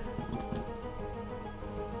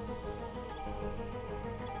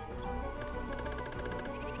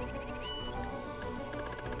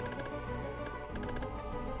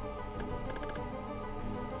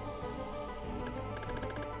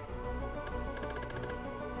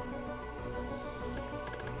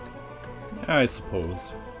 I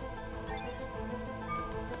suppose.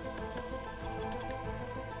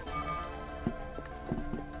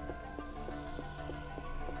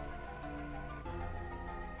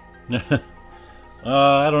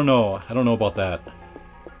 I don't know. I don't know about that.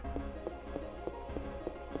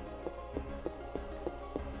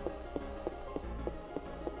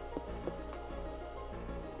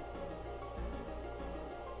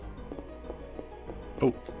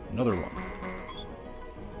 Oh, another one.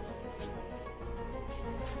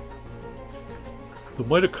 The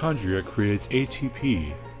mitochondria creates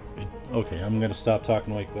ATP. Okay, I'm gonna stop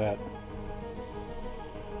talking like that.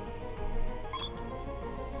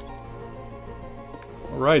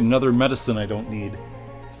 Alright, another medicine I don't need.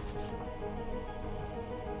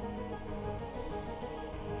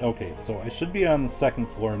 Okay, so I should be on the second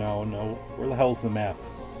floor now. No, where the hell's the map?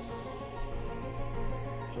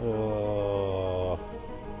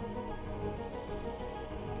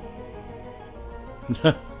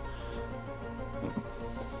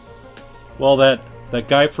 Well, that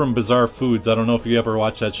guy from Bizarre Foods, I don't know if you ever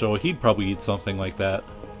watched that show, he'd probably eat something like that.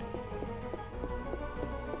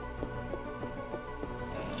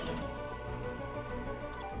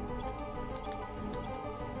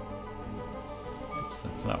 Oops,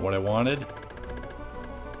 that's not what I wanted.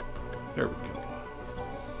 There we go.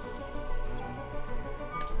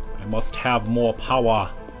 I must have more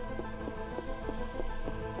power.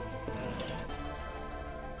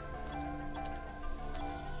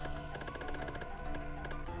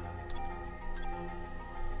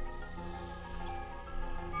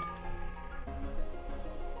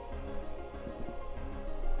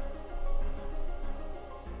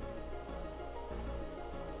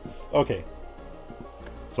 Okay,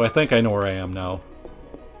 so I think I know where I am now.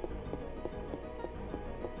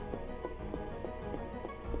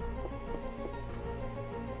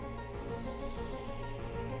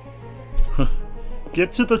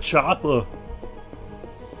 Get to the chopper.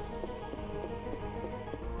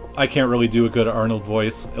 I can't really do a good Arnold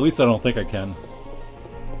voice. At least I don't think I can.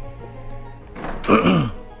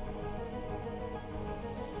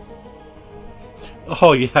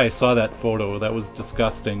 Oh yeah, I saw that photo. That was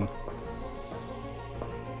disgusting.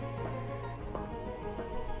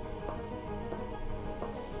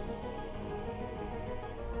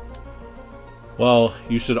 Well,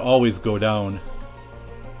 you should always go down.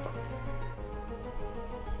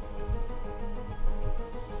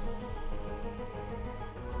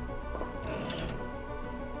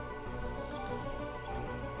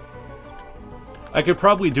 I could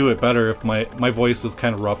probably do it better if my voice is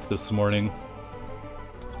kind of rough this morning.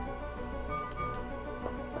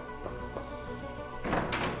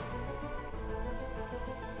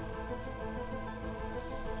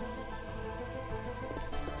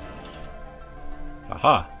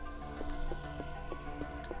 Aha.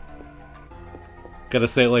 Gotta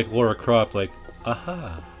say it like Laura Croft, like,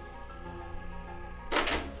 aha.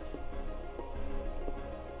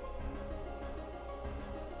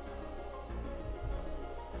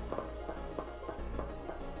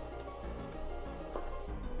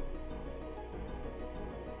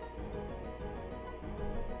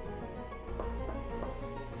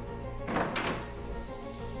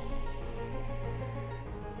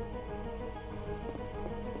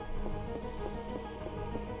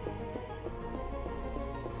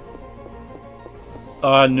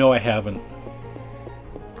 No, I haven't.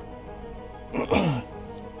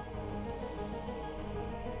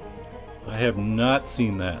 I have not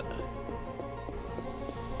seen that.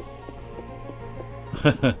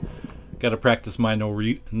 Gotta practice my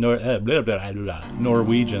Norwegian.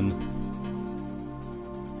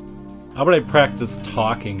 How about I practice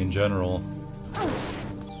talking in general?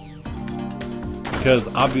 Because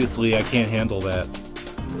obviously I can't handle that.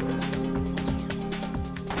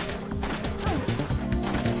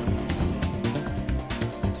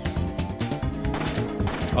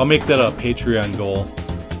 I'll make that a Patreon goal.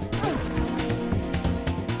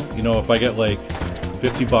 You know, if I get like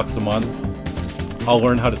 50 bucks a month, I'll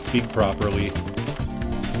learn how to speak properly.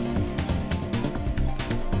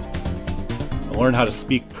 I'll learn how to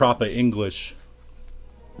speak proper English.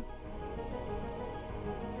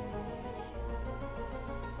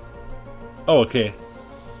 Oh, okay.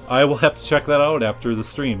 I will have to check that out after the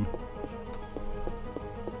stream.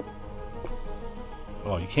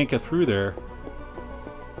 Oh, you can't get through there.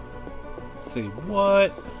 Let's see,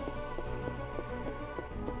 what?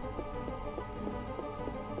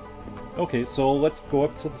 Okay, so let's go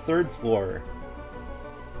up to the 3rd floor.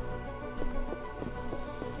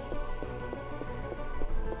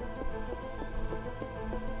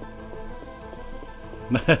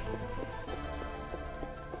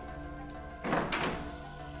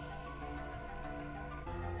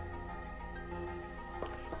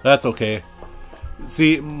 That's okay.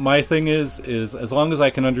 See, my thing is as long as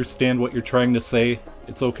I can understand what you're trying to say,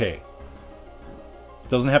 it's okay. It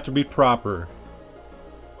doesn't have to be proper.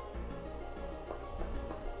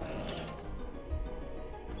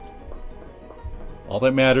 All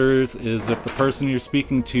that matters is if the person you're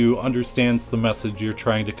speaking to understands the message you're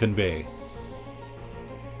trying to convey.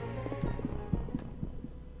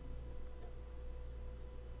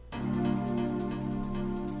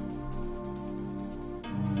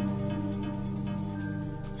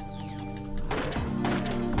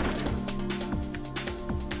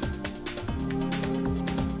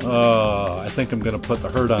 I think I'm gonna put the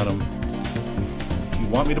hurt on him. You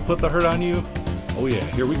want me to put the hurt on you? Oh yeah,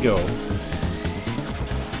 here we go.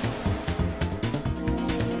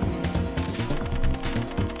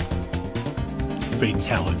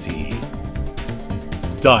 Fatality.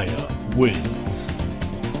 Daya wins.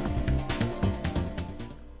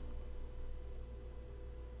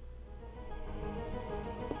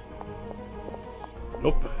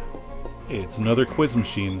 Nope. Hey, it's another quiz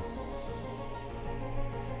machine.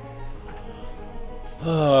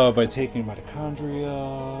 By taking mitochondria...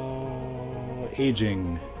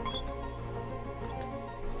 aging.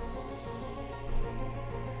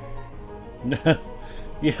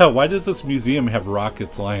 Yeah, why does this museum have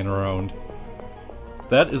rockets lying around?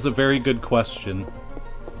 That is a very good question.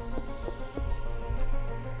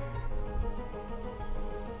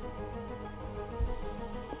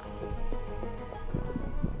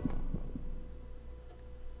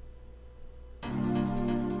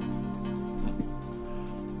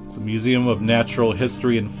 It's a Museum of Natural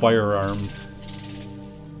History and Firearms.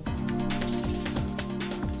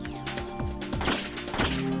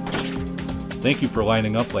 Thank you for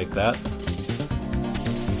lining up like that.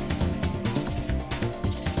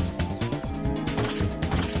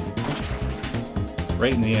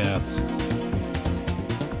 Right in the ass.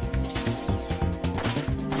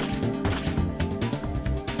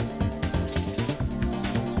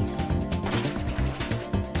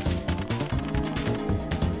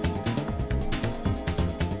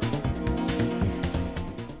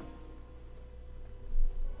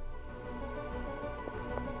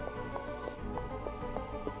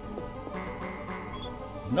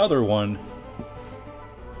 Another one.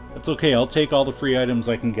 That's okay, I'll take all the free items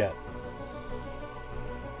I can get.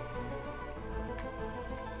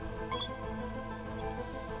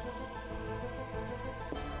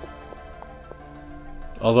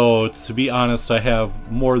 Although, to be honest, I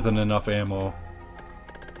have more than enough ammo.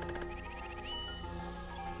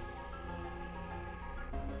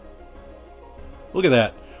 Look at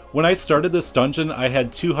that. When I started this dungeon, I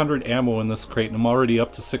had 200 ammo in this crate, and I'm already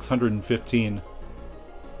up to 615.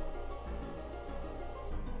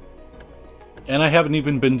 And I haven't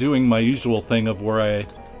even been doing my usual thing of where I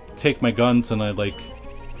take my guns and I, like,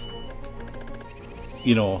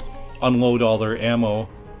 you know, unload all their ammo.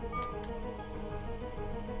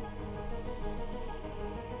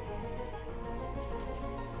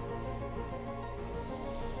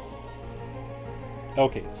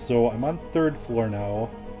 Okay, so I'm on 3rd floor now.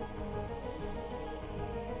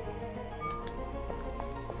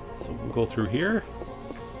 So we'll go through here.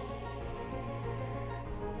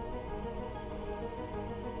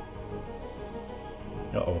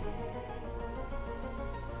 Uh-oh.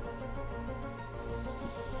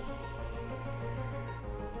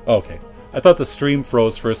 Okay. I thought the stream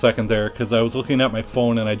froze for a second there, because I was looking at my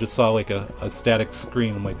phone and I just saw like a static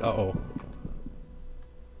screen. I'm like, uh-oh.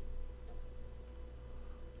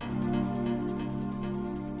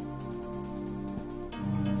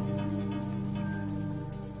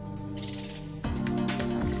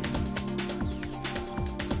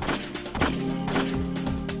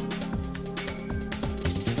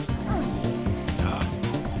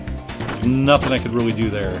 Nothing I could really do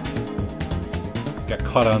there. Got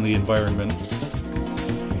caught on the environment.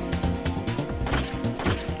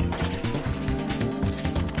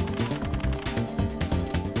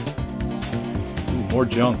 Ooh, more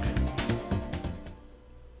junk.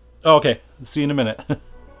 Oh, okay. See you in a minute.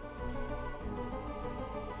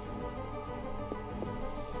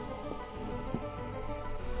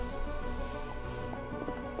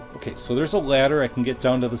 Okay, so there's a ladder I can get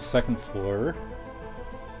down to the 2nd floor.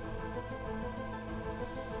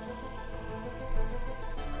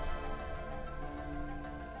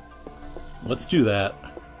 Let's do that.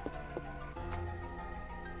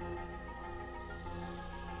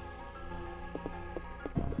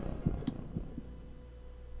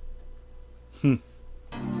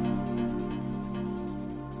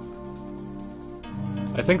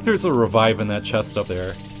 I think there's a revive in that chest up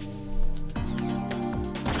there.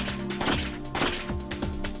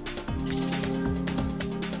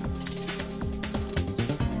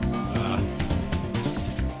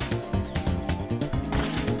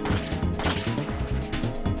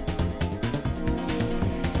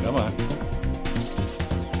 Come on.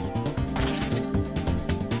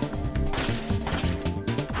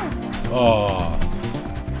 Oh.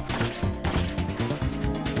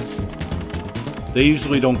 They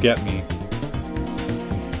usually don't get me.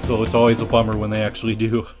 So it's always a bummer when they actually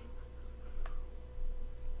do.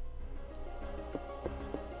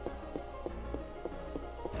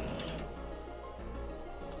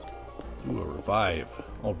 Ooh, a revive.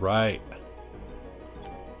 Alright.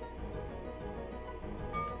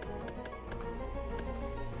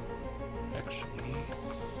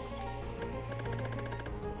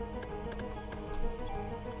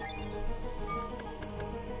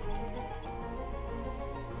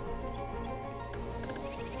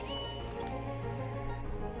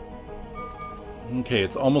 Okay,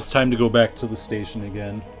 it's almost time to go back to the station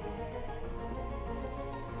again.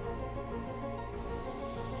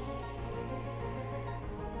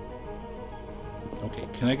 Okay,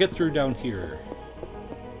 can I get through down here?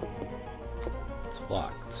 It's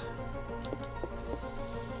locked.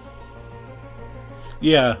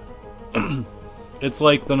 Yeah. It's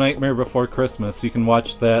like The Nightmare Before Christmas. You can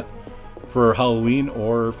watch that for Halloween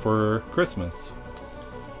or for Christmas.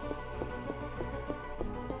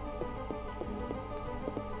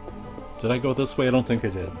 Did I go this way? I don't think I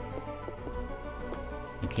did.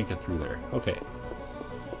 I can't get through there. Okay.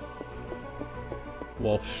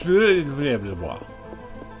 Well, blah, blah, blah.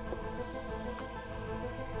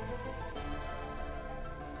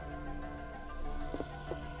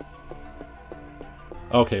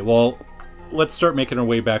 Okay, well, let's start making our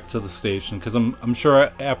way back to the station, because I'm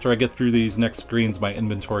sure after I get through these next screens, my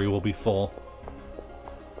inventory will be full.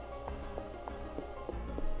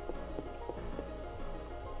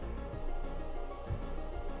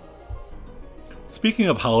 Speaking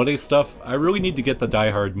of holiday stuff, I really need to get the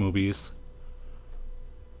Die Hard movies.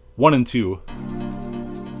 1 and 2.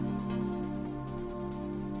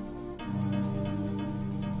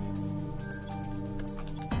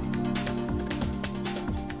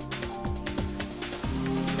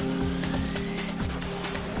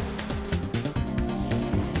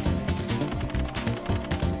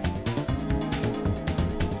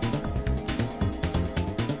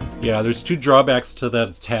 Yeah, there's 2 drawbacks to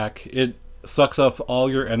that attack. It sucks up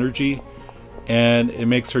all your energy, and it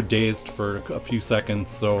makes her dazed for a few seconds,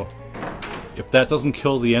 so if that doesn't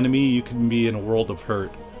kill the enemy, you can be in a world of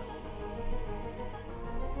hurt.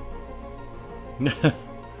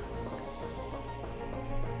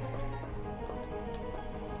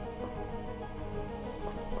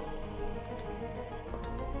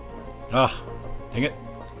 Ah, dang it.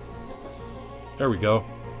 There we go.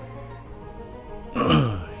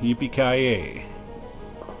 Yippee-ki-yay.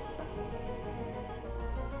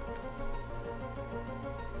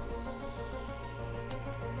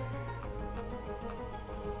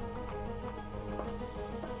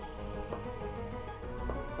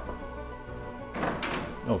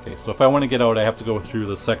 Okay, so if I want to get out, I have to go through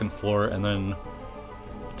the 2nd floor and then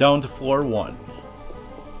down to floor 1.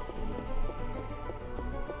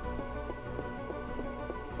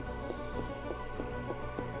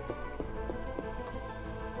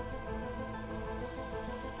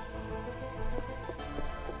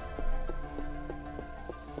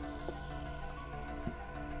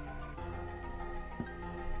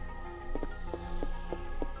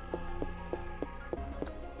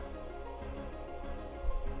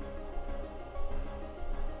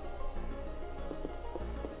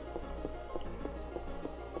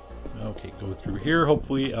 Okay, go through here,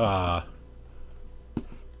 hopefully. Well,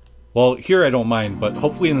 here I don't mind, but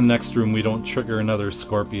hopefully in the next room we don't trigger another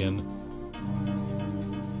scorpion.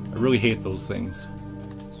 I really hate those things.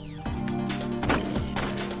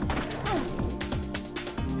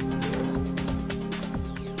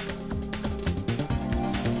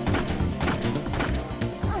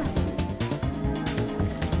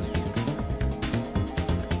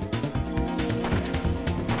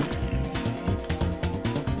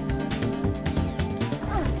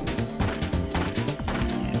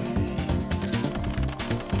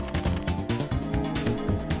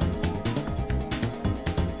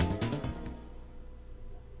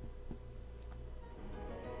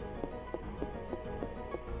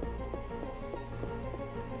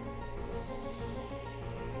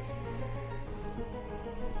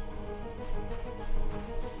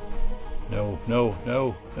 No, no,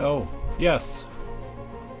 no, no. Yes!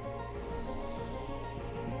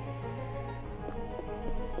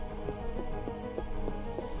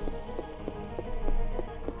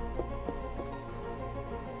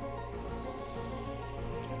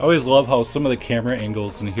 I always love how some of the camera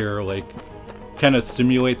angles in here, like, kind of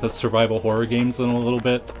simulate the survival horror games in a little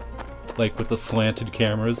bit. Like with the slanted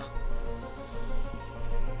cameras.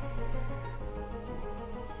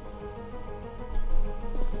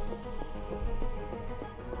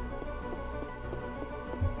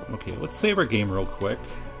 Okay, let's save our game real quick.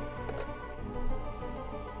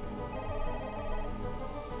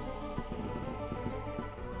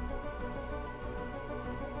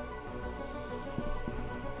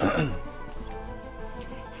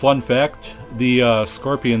 Fun fact, the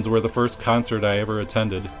Scorpions were the first concert I ever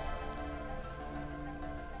attended.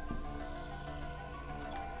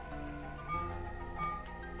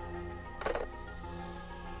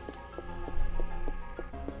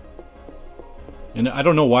 And I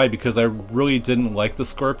don't know why, because I really didn't like the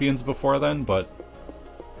Scorpions before then, but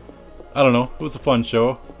I don't know, it was a fun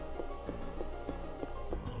show.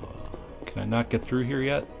 Can I not get through here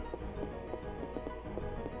yet?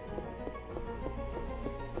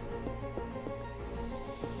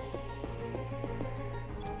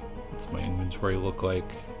 What's my inventory look like?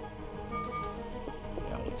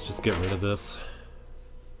 Yeah, let's just get rid of this.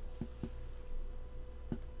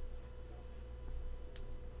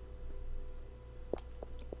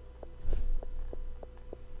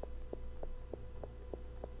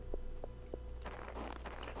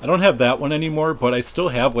 I don't have that one anymore, but I still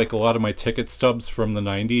have like a lot of my ticket stubs from the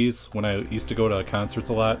 90s when I used to go to concerts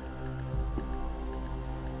a lot.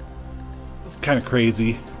 It's kind of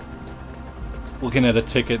crazy looking at a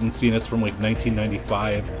ticket and seeing it's from like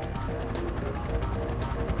 1995.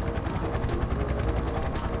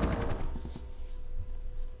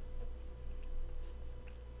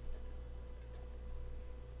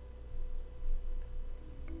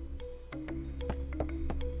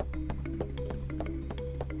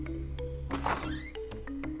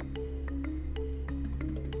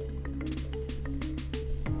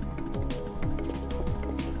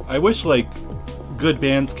 I wish, like, good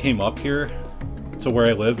bands came up here to where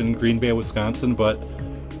I live in Green Bay, Wisconsin, but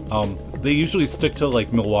they usually stick to,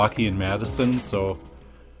 like, Milwaukee and Madison, so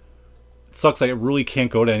it sucks I really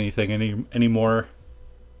can't go to anything anymore.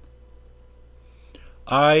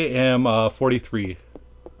 I am 43.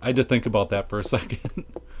 I had to think about that for a second.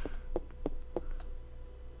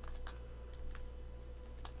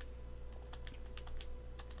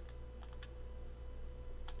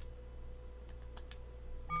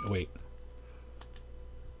 Wait.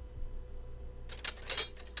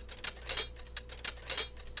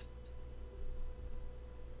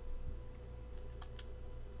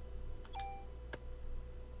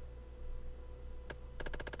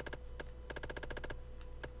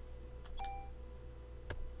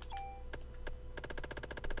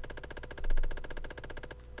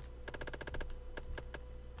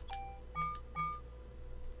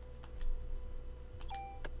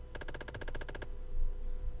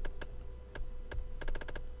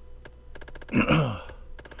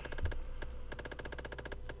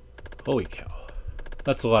 Holy cow.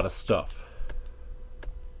 That's a lot of stuff.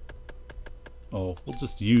 Oh, we'll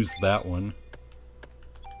just use that one.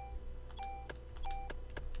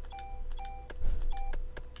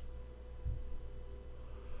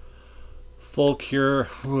 Full cure.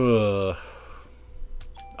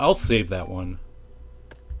 I'll save that one.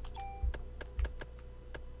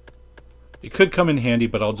 It could come in handy,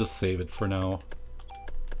 but I'll just save it for now.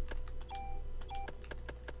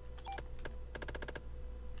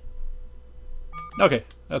 Okay,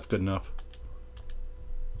 that's good enough.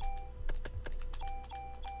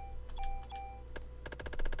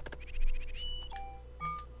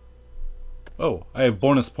 Oh, I have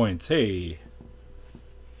bonus points. Hey.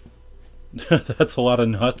 That's a lot of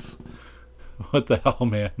nuts. What the hell,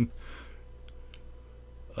 man?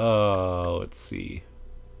 Let's see.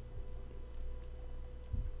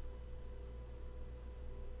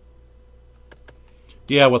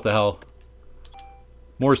 Yeah, what the hell.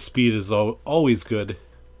 More speed is always good.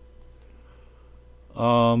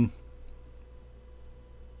 Do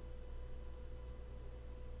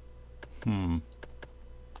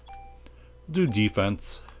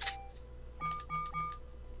defense.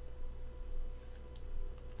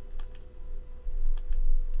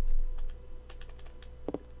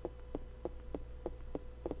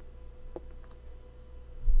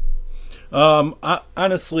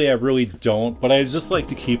 Honestly, I really don't, but I just like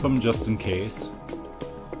to keep them just in case.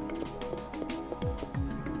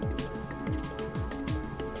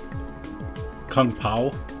 Kung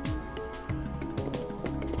Pao.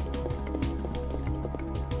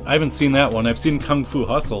 I haven't seen that one. I've seen Kung Fu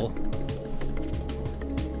Hustle.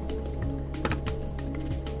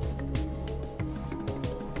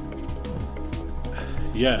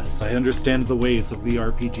 Yes, I understand the ways of the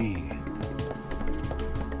RPG.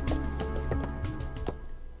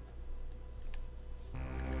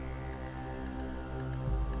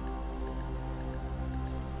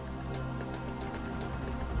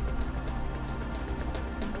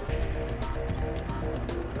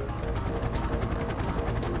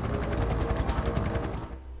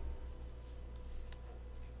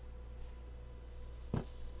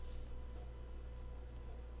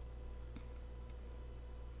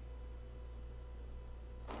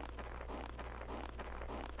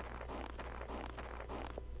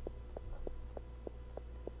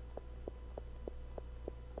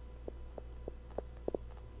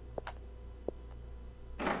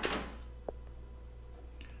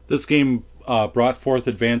 This game brought forth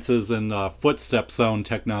advances in footstep sound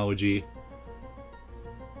technology,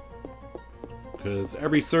 because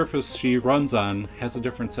every surface she runs on has a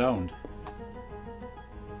different sound.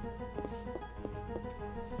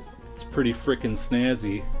 It's pretty frickin'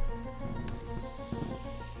 snazzy.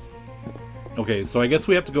 Okay, so I guess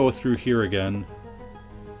we have to go through here again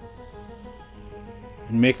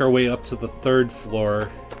and make our way up to the 3rd floor,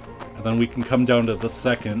 and then we can come down to the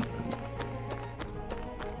 2nd.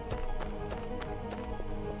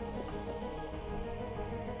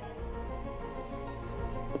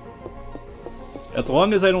 As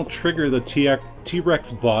long as I don't trigger the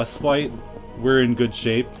T-Rex boss fight, we're in good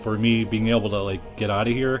shape for me being able to, like, get out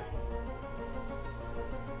of here.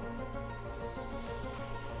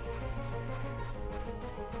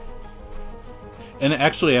 And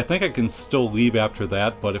actually, I think I can still leave after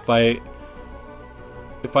that, but if I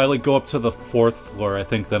like go up to the 4th floor, I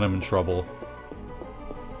think then I'm in trouble.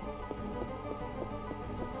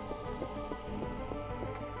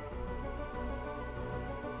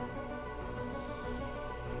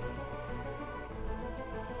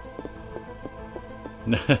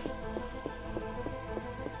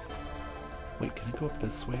 Wait, can I go up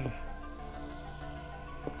this way?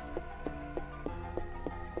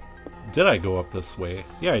 Did I go up this way?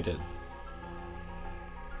 Yeah, I did.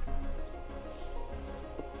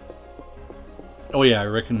 Oh yeah, I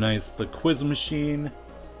recognize the quiz machine.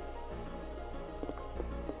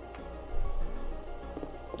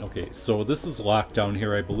 Okay, so this is locked down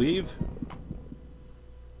here, I believe.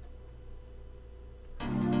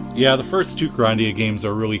 Yeah, the first two Grandia games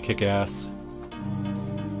are really kick-ass.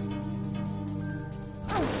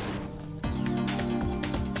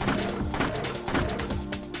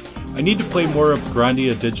 I need to play more of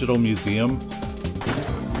Grandia Digital Museum.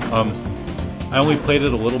 I only played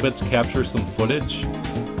it a little bit to capture some footage.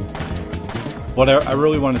 But I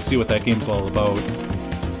really want to see what that game's all about.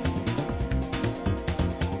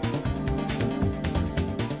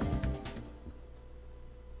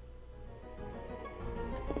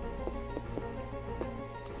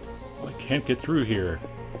 I can't get through here.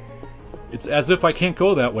 It's as if I can't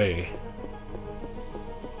go that way.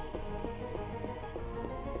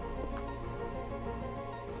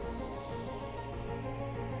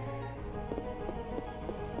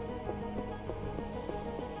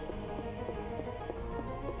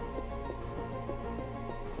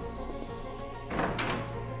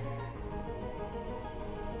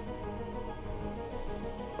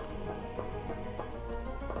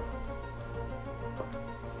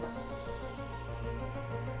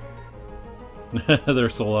 They're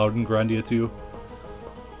so loud in Grandia too.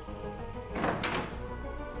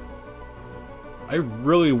 I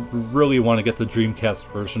really want to get the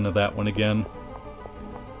Dreamcast version of that one again.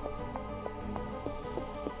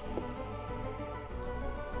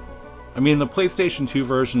 I mean, the PlayStation 2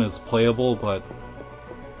 version is playable, but...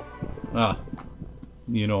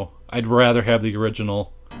 you know, I'd rather have the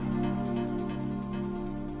original.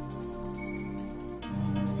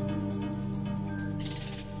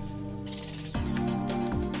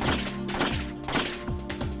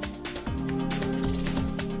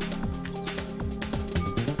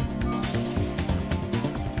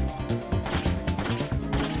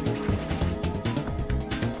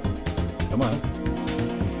 Come on.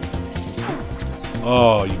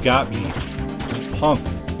 Oh, you got me. Punk.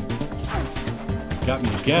 Got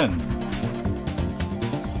me again.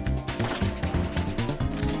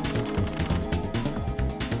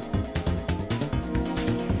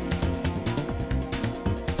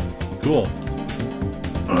 Cool.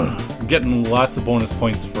 I'm getting lots of bonus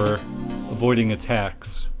points for avoiding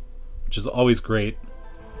attacks, which is always great.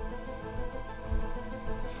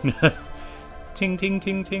 Ting, ting,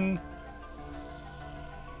 ting, ting.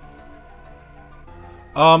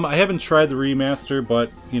 I haven't tried the remaster,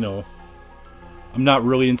 but, you know, I'm not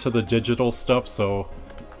really into the digital stuff, so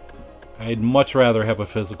I'd much rather have a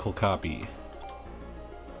physical copy.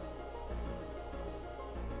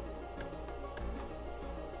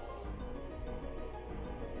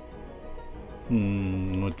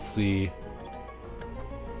 Let's see.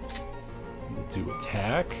 Do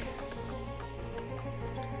attack.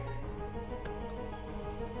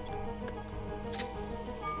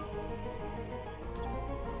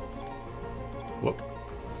 Whoop.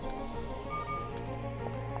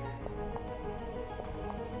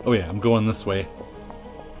 Oh yeah, I'm going this way.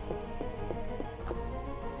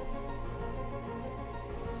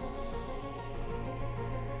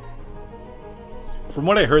 From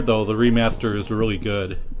what I heard though, the remaster is really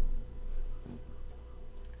good.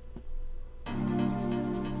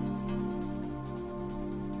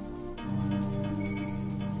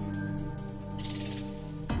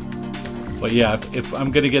 But yeah, if I'm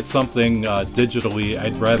gonna get something digitally,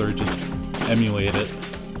 I'd rather just emulate it.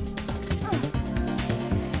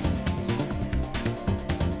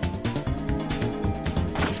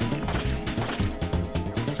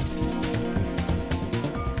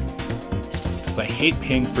 Because I hate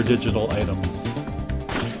paying for digital items.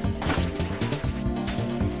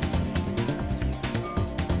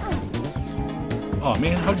 Oh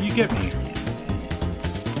man, how do you get me?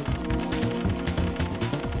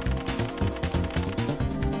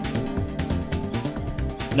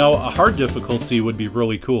 Now, a hard difficulty would be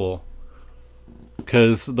really cool,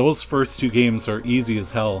 because those first two games are easy as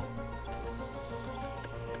hell.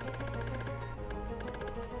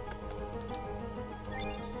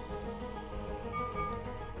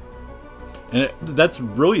 And that's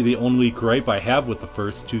really the only gripe I have with the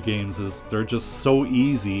first two games, is they're just so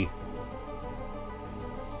easy.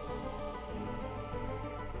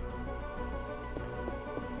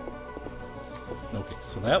 Okay,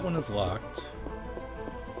 so that one is locked.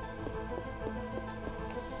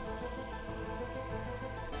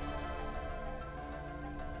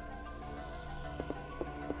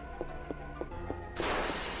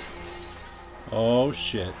 Oh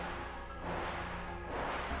shit.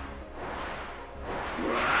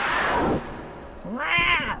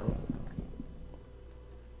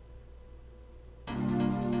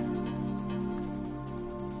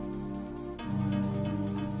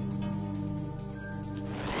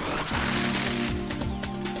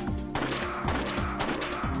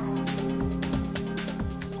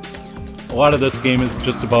 A lot of this game is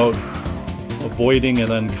just about avoiding and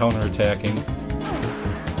then counterattacking.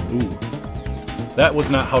 Ooh. That was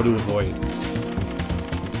not how to avoid.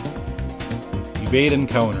 Evade and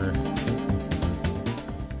counter.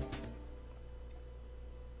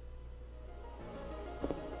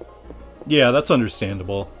 Yeah, that's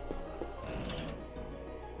understandable.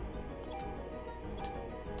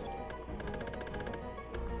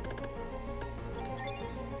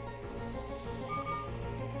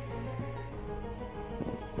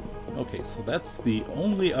 Okay, so that's the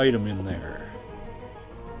only item in there.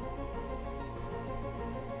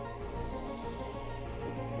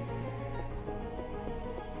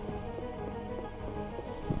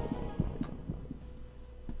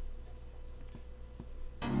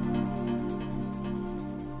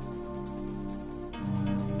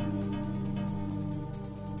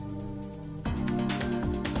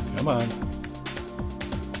 Come on.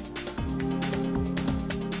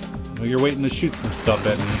 Oh, you're waiting to shoot some stuff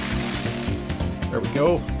at me. There we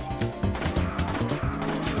go.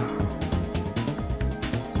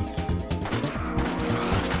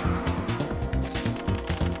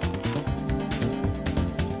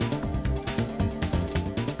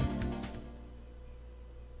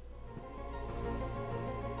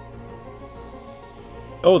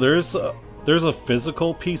 Oh, there's a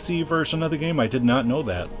physical PC version of the game? I did not know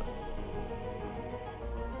that.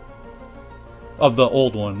 Of the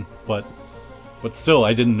old one, but still,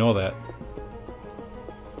 I didn't know that.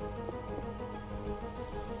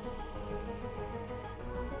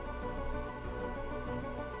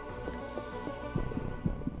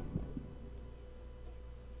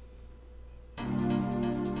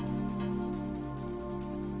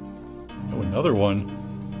 Oh, another one.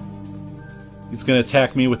 He's gonna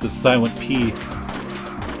attack me with his silent P.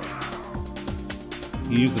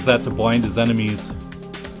 He uses that to blind his enemies.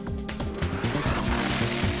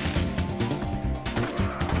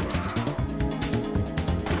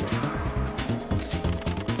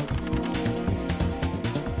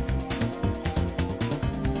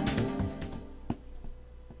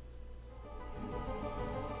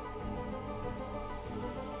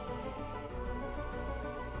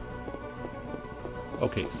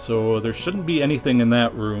 Okay, so there shouldn't be anything in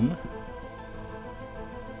that room.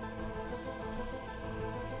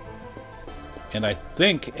 And I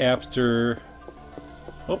think after...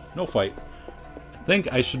 Oh, no fight. I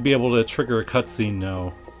think I should be able to trigger a cutscene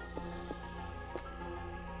now.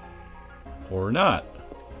 Or not.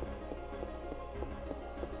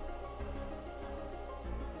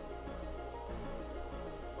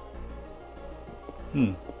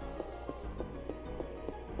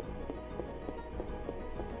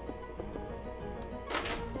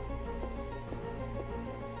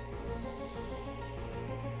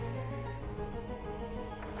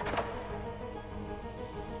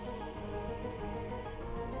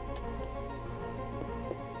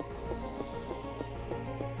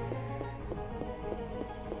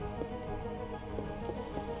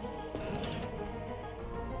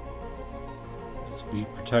 Speed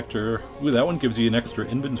protector. Ooh, that one gives you an extra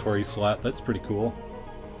inventory slot. That's pretty cool.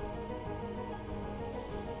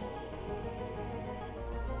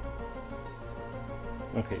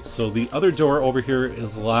 Okay, so the other door over here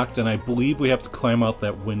is locked, and I believe we have to climb out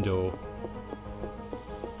that window.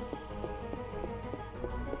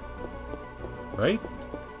 Right?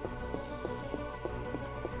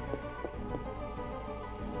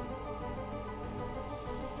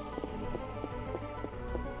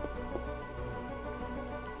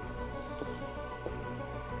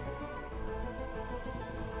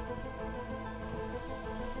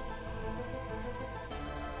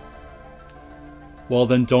 Well,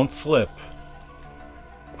 then don't slip.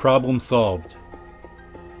 Problem solved.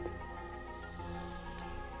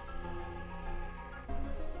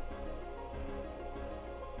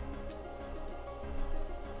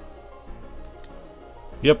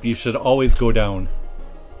 Yep, you should always go down.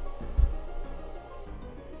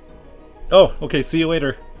 Oh, okay, see you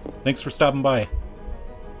later. Thanks for stopping by.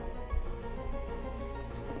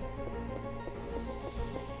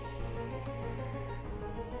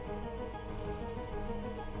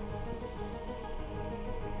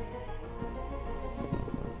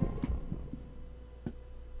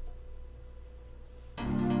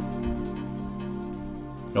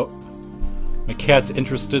 Oh, my cat's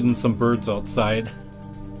interested in some birds outside.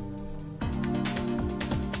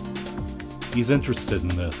 He's interested in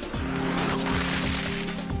this.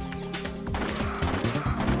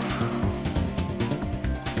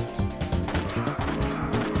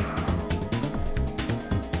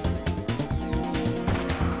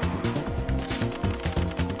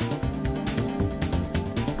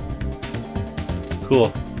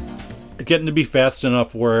 Cool. getting to be fast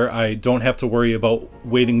enough where I don't have to worry about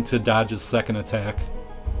waiting to dodge his second attack.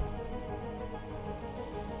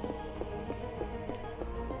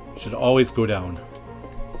 Should always go down.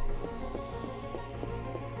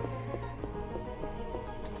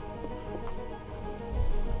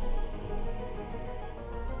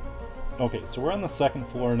 Okay, so we're on the second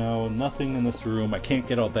floor now. Nothing in this room. I can't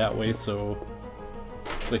get out that way, so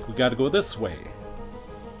it's like we gotta go this way.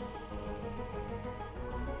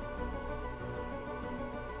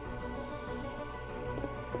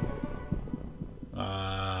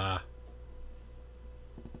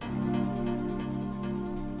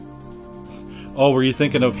 Oh, were you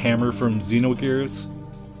thinking of Hammer from Xenogears?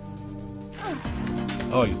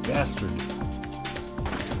 Oh, you bastard.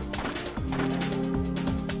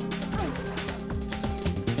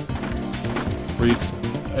 Were you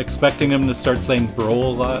expecting him to start saying bro a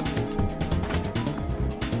lot?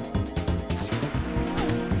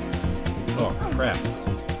 Oh, crap.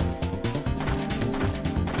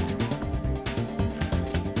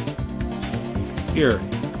 Here,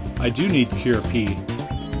 I do need Cure P.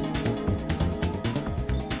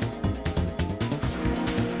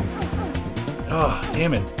 Ah, oh,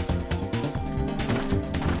 damn it.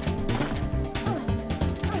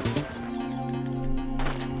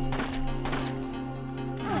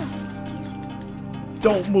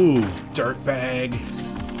 Don't move, dirtbag.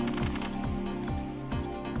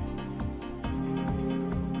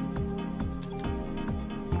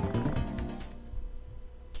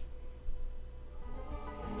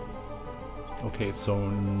 Okay, so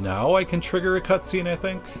now I can trigger a cutscene, I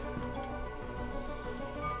think.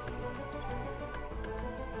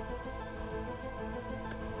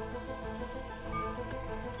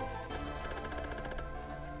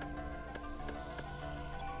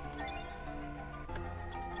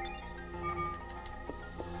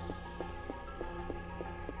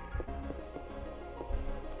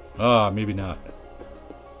 Ah, maybe not.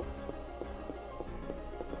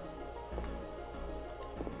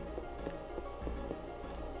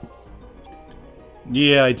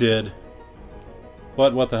 Yeah, I did.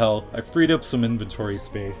 But what the hell, I freed up some inventory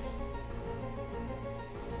space.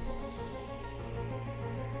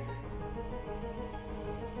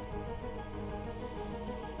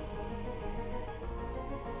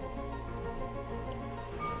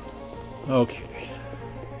 Okay.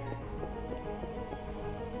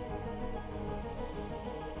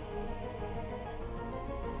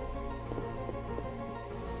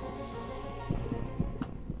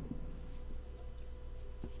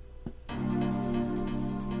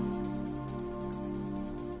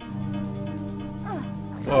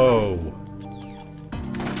 Whoa.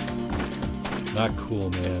 Not cool,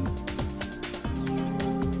 man.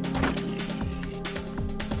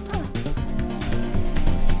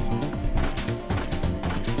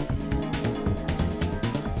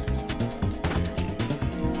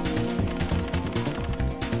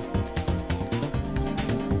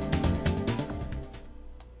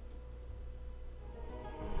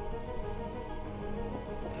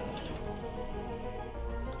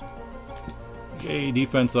 Yay,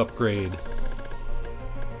 defense upgrade.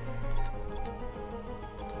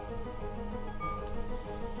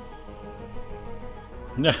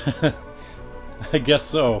 I guess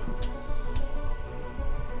so.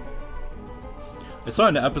 I saw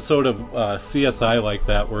an episode of CSI like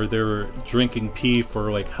that where they were drinking pee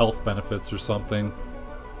for like health benefits or something.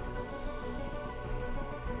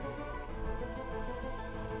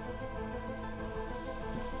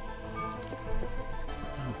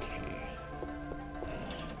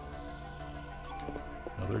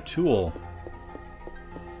 Tool.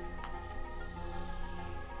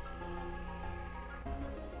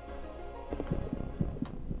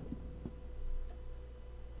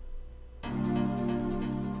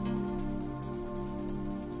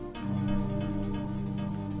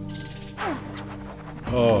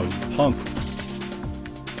 Oh, you punk.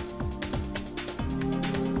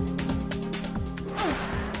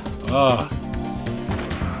 Ah.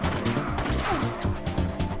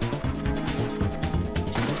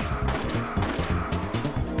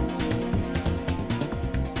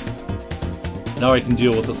 Now I can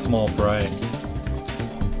deal with a small fry.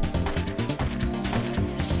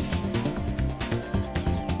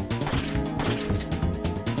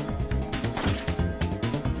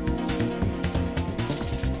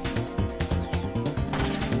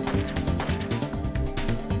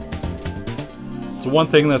 So one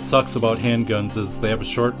thing that sucks about handguns is they have a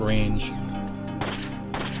short range.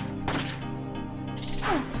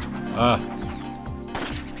 Ah.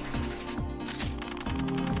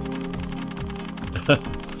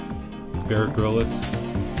 Bear Grylls.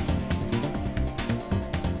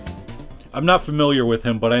 I'm not familiar with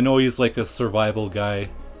him, but I know he's like a survival guy.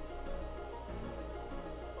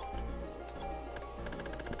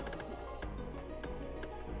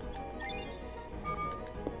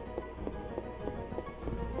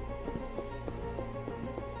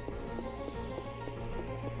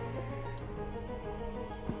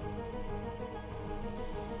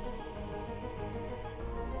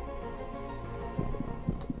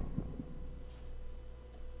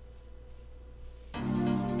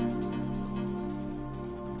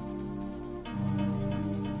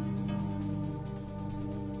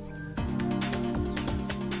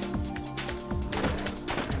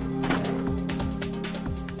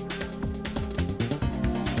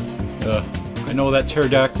 I know that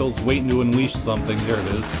pterodactyl's waiting to unleash something. There it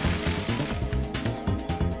is.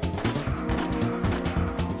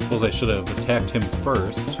 Suppose I should have attacked him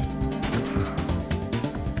first.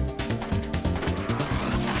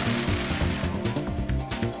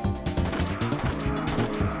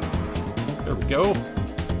 There we go.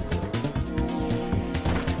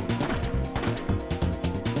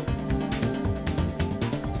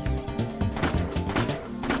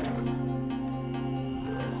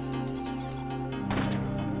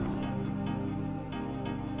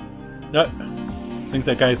 I think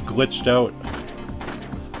that guy's glitched out.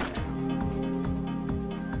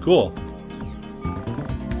 Cool.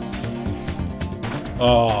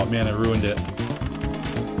 Oh man, I ruined it.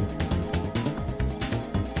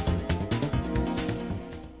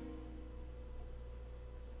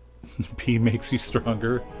 P makes you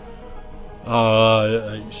stronger.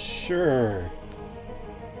 Sure.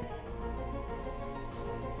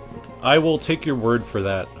 I will take your word for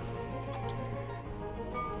that.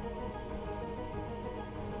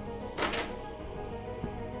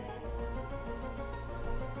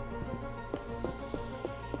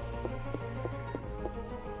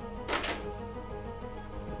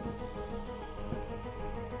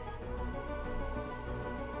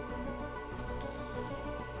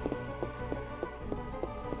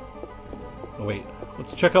 Oh wait,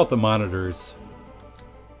 let's check out the monitors.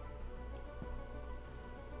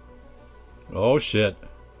 Oh shit.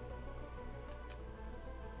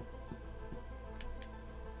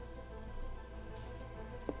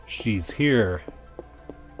 She's here.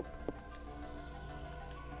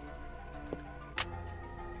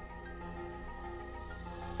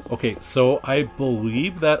 Okay, so I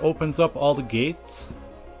believe that opens up all the gates.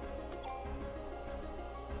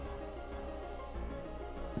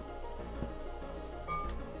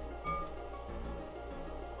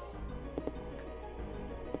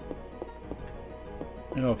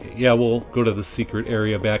 Okay, yeah, we'll go to the secret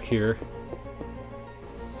area back here.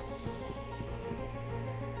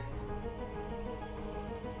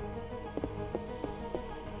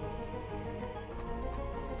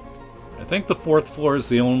 I think the 4th floor is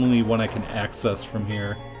the only one I can access from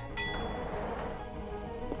here.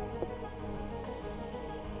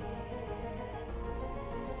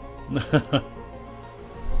 You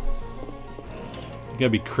gotta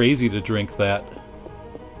be crazy to drink that.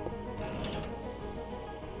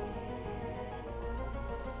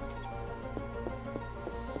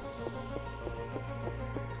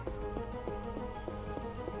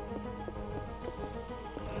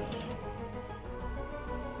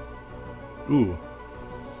 Ooh,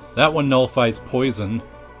 that one nullifies poison.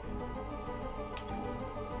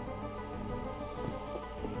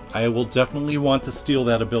 I will definitely want to steal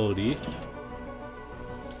that ability.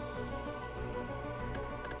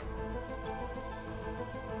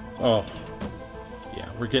 Oh,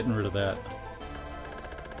 yeah, we're getting rid of that.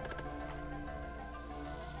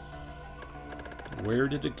 Where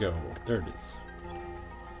did it go? There it is.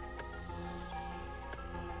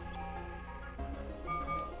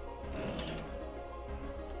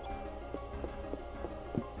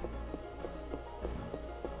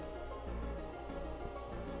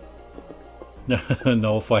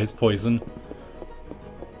 Nullifies poison.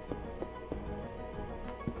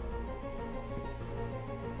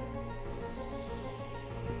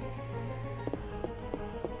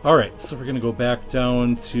 Alright, so we're gonna go back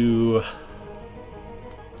down to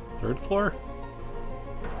 3rd floor?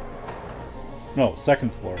 No,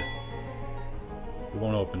 2nd floor. It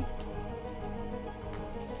won't open.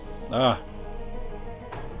 Ah.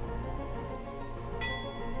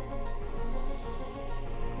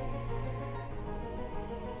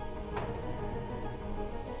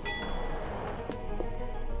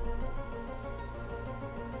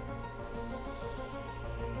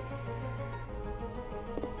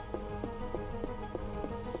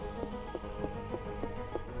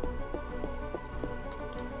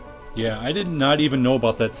 Yeah, I did not even know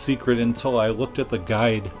about that secret until I looked at the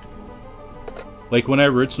guide. Like, when I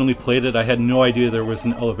originally played it, I had no idea there was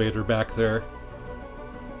an elevator back there.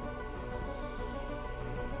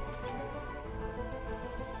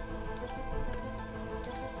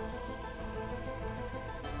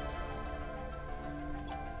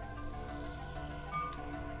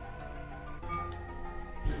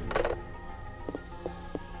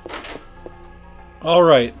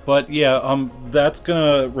 Alright, but yeah, that's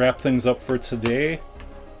gonna wrap things up for today.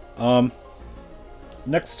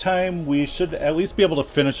 Next time we should at least be able to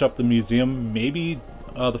finish up the museum, maybe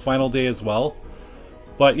the final day as well.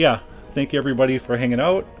 But yeah, thank you everybody for hanging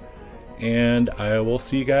out, and I will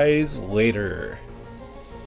see you guys later.